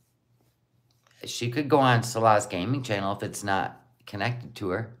 She could go on Salah's gaming channel if it's not connected to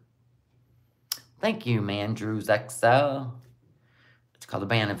her. Thank you, Mandrews XL. It's called a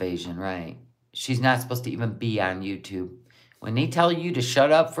ban evasion, right? She's not supposed to even be on YouTube. When they tell you to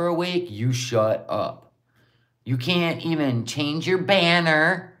shut up for a week, you shut up. You can't even change your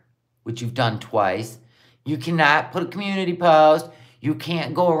banner, which you've done twice. You cannot put a community post. You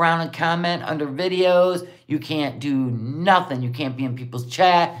can't go around and comment under videos. You can't do nothing. You can't be in people's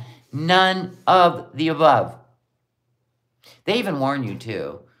chat. None of the above. They even warn you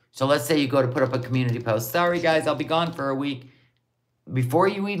too. So let's say you go to put up a community post. Sorry guys, I'll be gone for a week. Before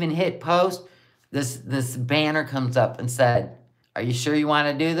you even hit post, this banner comes up and said, are you sure you want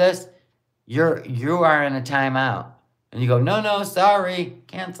to do this? You are in a timeout. And you go, no, sorry,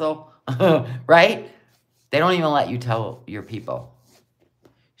 cancel. Right? They don't even let you tell your people.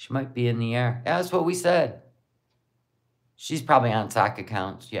 She might be in the air. Yeah, that's what we said. She's probably on sock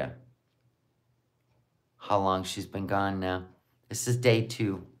accounts, yeah. How long she's been gone now? This is day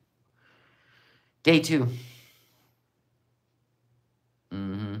 2. Day 2.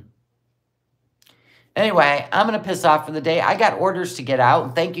 Anyway, I'm going to piss off for the day. I got orders to get out.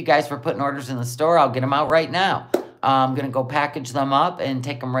 And thank you guys for putting orders in the store. I'll get them out right now. I'm going to go package them up and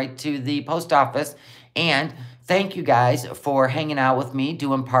take them right to the post office. And thank you guys for hanging out with me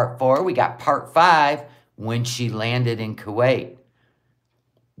doing part 4. We got part 5 when she landed in Kuwait.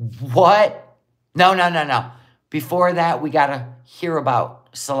 What? No. Before that, we got to hear about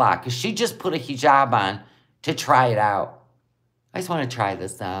Salah, because she just put a hijab on to try it out. I just want to try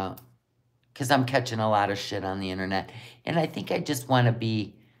this out because I'm catching a lot of shit on the internet. And I think I just want to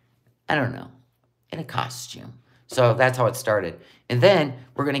be, I don't know, in a costume. So that's how it started. And then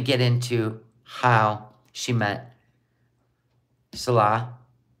we're going to get into how she met Salah.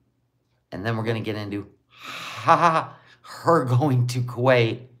 And then we're going to get into her going to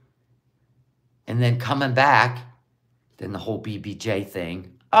Kuwait. And then coming back, then the whole BBJ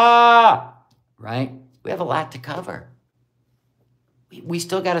thing. Right? We have a lot to cover. We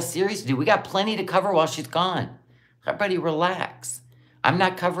still got a series to do. We got plenty to cover while she's gone. Everybody relax. I'm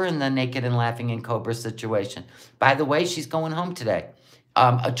not covering the Naked and Laughing in Cobra situation. By the way, she's going home today.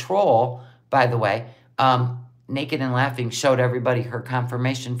 A troll, by the way, Naked and Laughing showed everybody her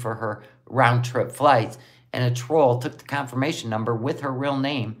confirmation for her round-trip flights, and a troll took the confirmation number with her real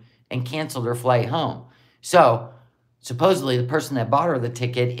name and canceled her flight home. So, supposedly, the person that bought her the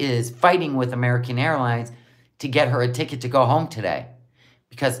ticket is fighting with American Airlines to get her a ticket to go home today.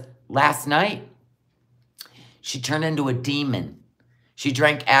 Because last night, she turned into a demon. She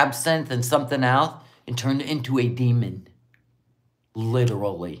drank absinthe and something else and turned into a demon.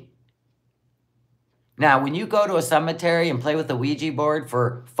 Literally. Now, when you go to a cemetery and play with a Ouija board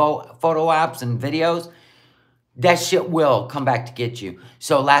for photo ops and videos, that shit will come back to get you.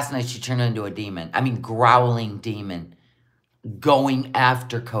 So last night she turned into a demon. I mean, growling demon. Going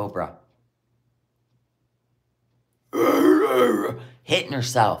after Cobra. Hitting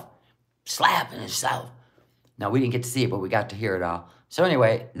herself. Slapping herself. Now, we didn't get to see it, but we got to hear it all. So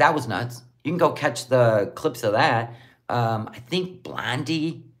anyway, that was nuts. You can go catch the clips of that. I think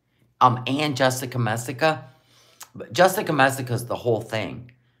Blondie and Jessica Messica. But Jessica Messica's the whole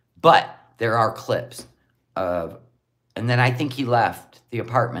thing. But there are clips of... And then I think he left the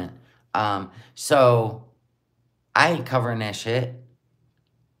apartment. So I ain't covering that shit.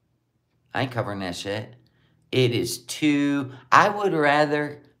 I ain't covering that shit. It is too... I would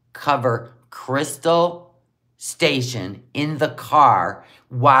rather cover Crystal Station in the car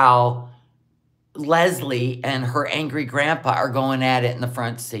while Leslie and her angry grandpa are going at it in the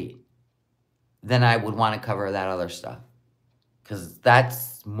front seat than I would want to cover that other stuff. Because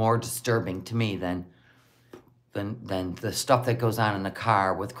that's more disturbing to me than the stuff that goes on in the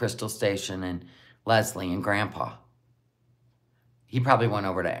car with Crystal Station and Leslie and grandpa. He probably went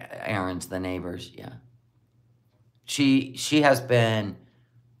over to Aaron's, the neighbors, yeah. She has been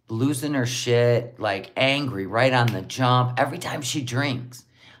losing her shit, like angry right on the jump every time she drinks.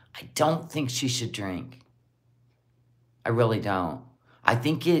 I don't think she should drink. I really don't. I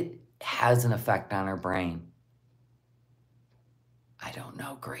think it has an effect on her brain. I don't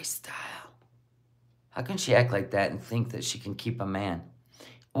know, Grace Style. How can she act like that and think that she can keep a man?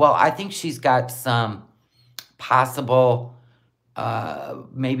 Well, I think she's got some possible,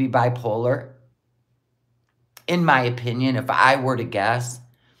 maybe bipolar. In my opinion, if I were to guess,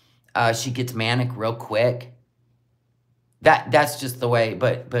 she gets manic real quick. That's just the way,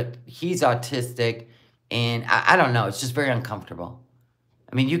 but he's autistic, and I don't know, it's just very uncomfortable.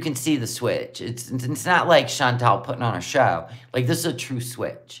 I mean, you can see the switch. It's not like Chantal putting on a show. Like, this is a true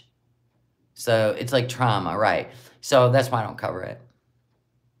switch. So it's like trauma, right? So that's why I don't cover it.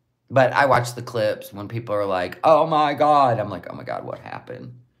 But I watch the clips when people are like, oh my God. I'm like, oh my God, what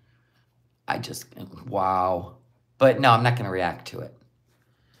happened? I just, wow. But no, I'm not going to react to it.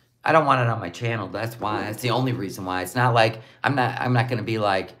 I don't want it on my channel. That's why. That's the only reason why. It's not like, I'm not going to be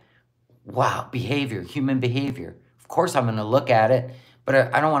like, wow, behavior, human behavior. Of course I'm going to look at it, but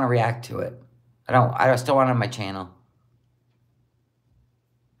I don't want to react to it. I still want it on my channel.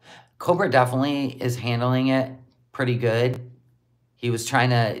 Cobra definitely is handling it pretty good. He was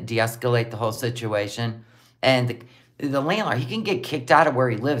trying to de-escalate the whole situation. And the landlord, he can get kicked out of where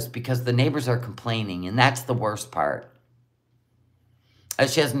he lives because the neighbors are complaining, and that's the worst part.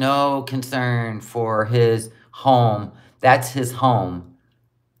 She has no concern for his home. That's his home.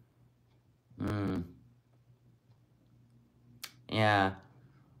 Yeah.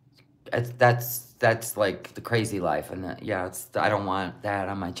 That's like the crazy life. And yeah, I don't want that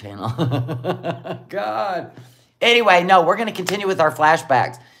on my channel. God. Anyway, no, we're going to continue with our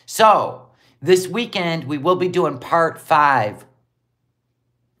flashbacks. So, this weekend, we will be doing part 5.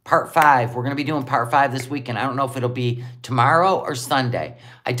 Part 5. We're going to be doing part 5 this weekend. I don't know if it'll be tomorrow or Sunday.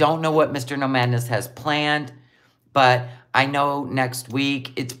 I don't know what Mr. No Madness has planned, but I know next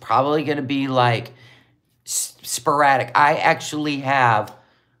week it's probably going to be like sporadic. I actually have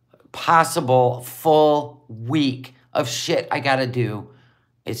possible full week of shit I got to do.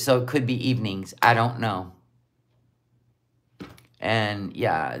 So it could be evenings. I don't know. And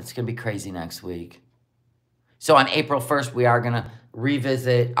yeah, it's going to be crazy next week. So on April 1st, we are going to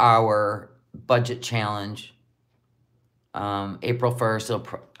revisit our budget challenge. April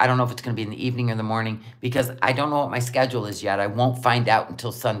 1st, I don't know if it's going to be in the evening or the morning because I don't know what my schedule is yet. I won't find out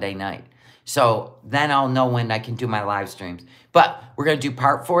until Sunday night. So then I'll know when I can do my live streams. But we're going to do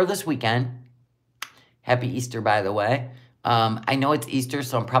part 4 this weekend. Happy Easter, by the way. I know it's Easter,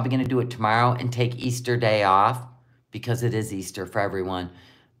 so I'm probably going to do it tomorrow and take Easter day off because it is Easter for everyone.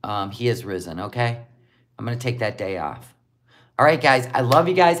 He has risen, okay? I'm going to take that day off. All right, guys, I love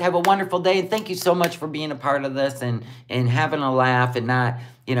you guys. Have a wonderful day, and thank you so much for being a part of this and having a laugh and not,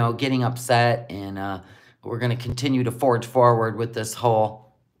 you know, getting upset. And we're going to continue to forge forward with this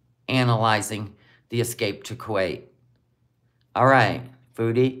whole analyzing the escape to Kuwait. All right,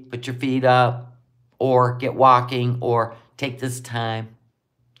 Foodie, put your feet up or get walking or take this time.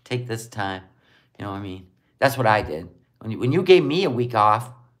 Take this time. You know what I mean? That's what I did. When you gave me a week off,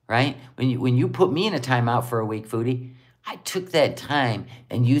 right? When you put me in a timeout for a week, Foodie, I took that time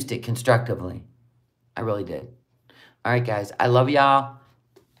and used it constructively. I really did. All right, guys. I love y'all.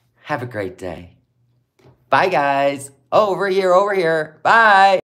 Have a great day. Bye, guys. Over here. Bye.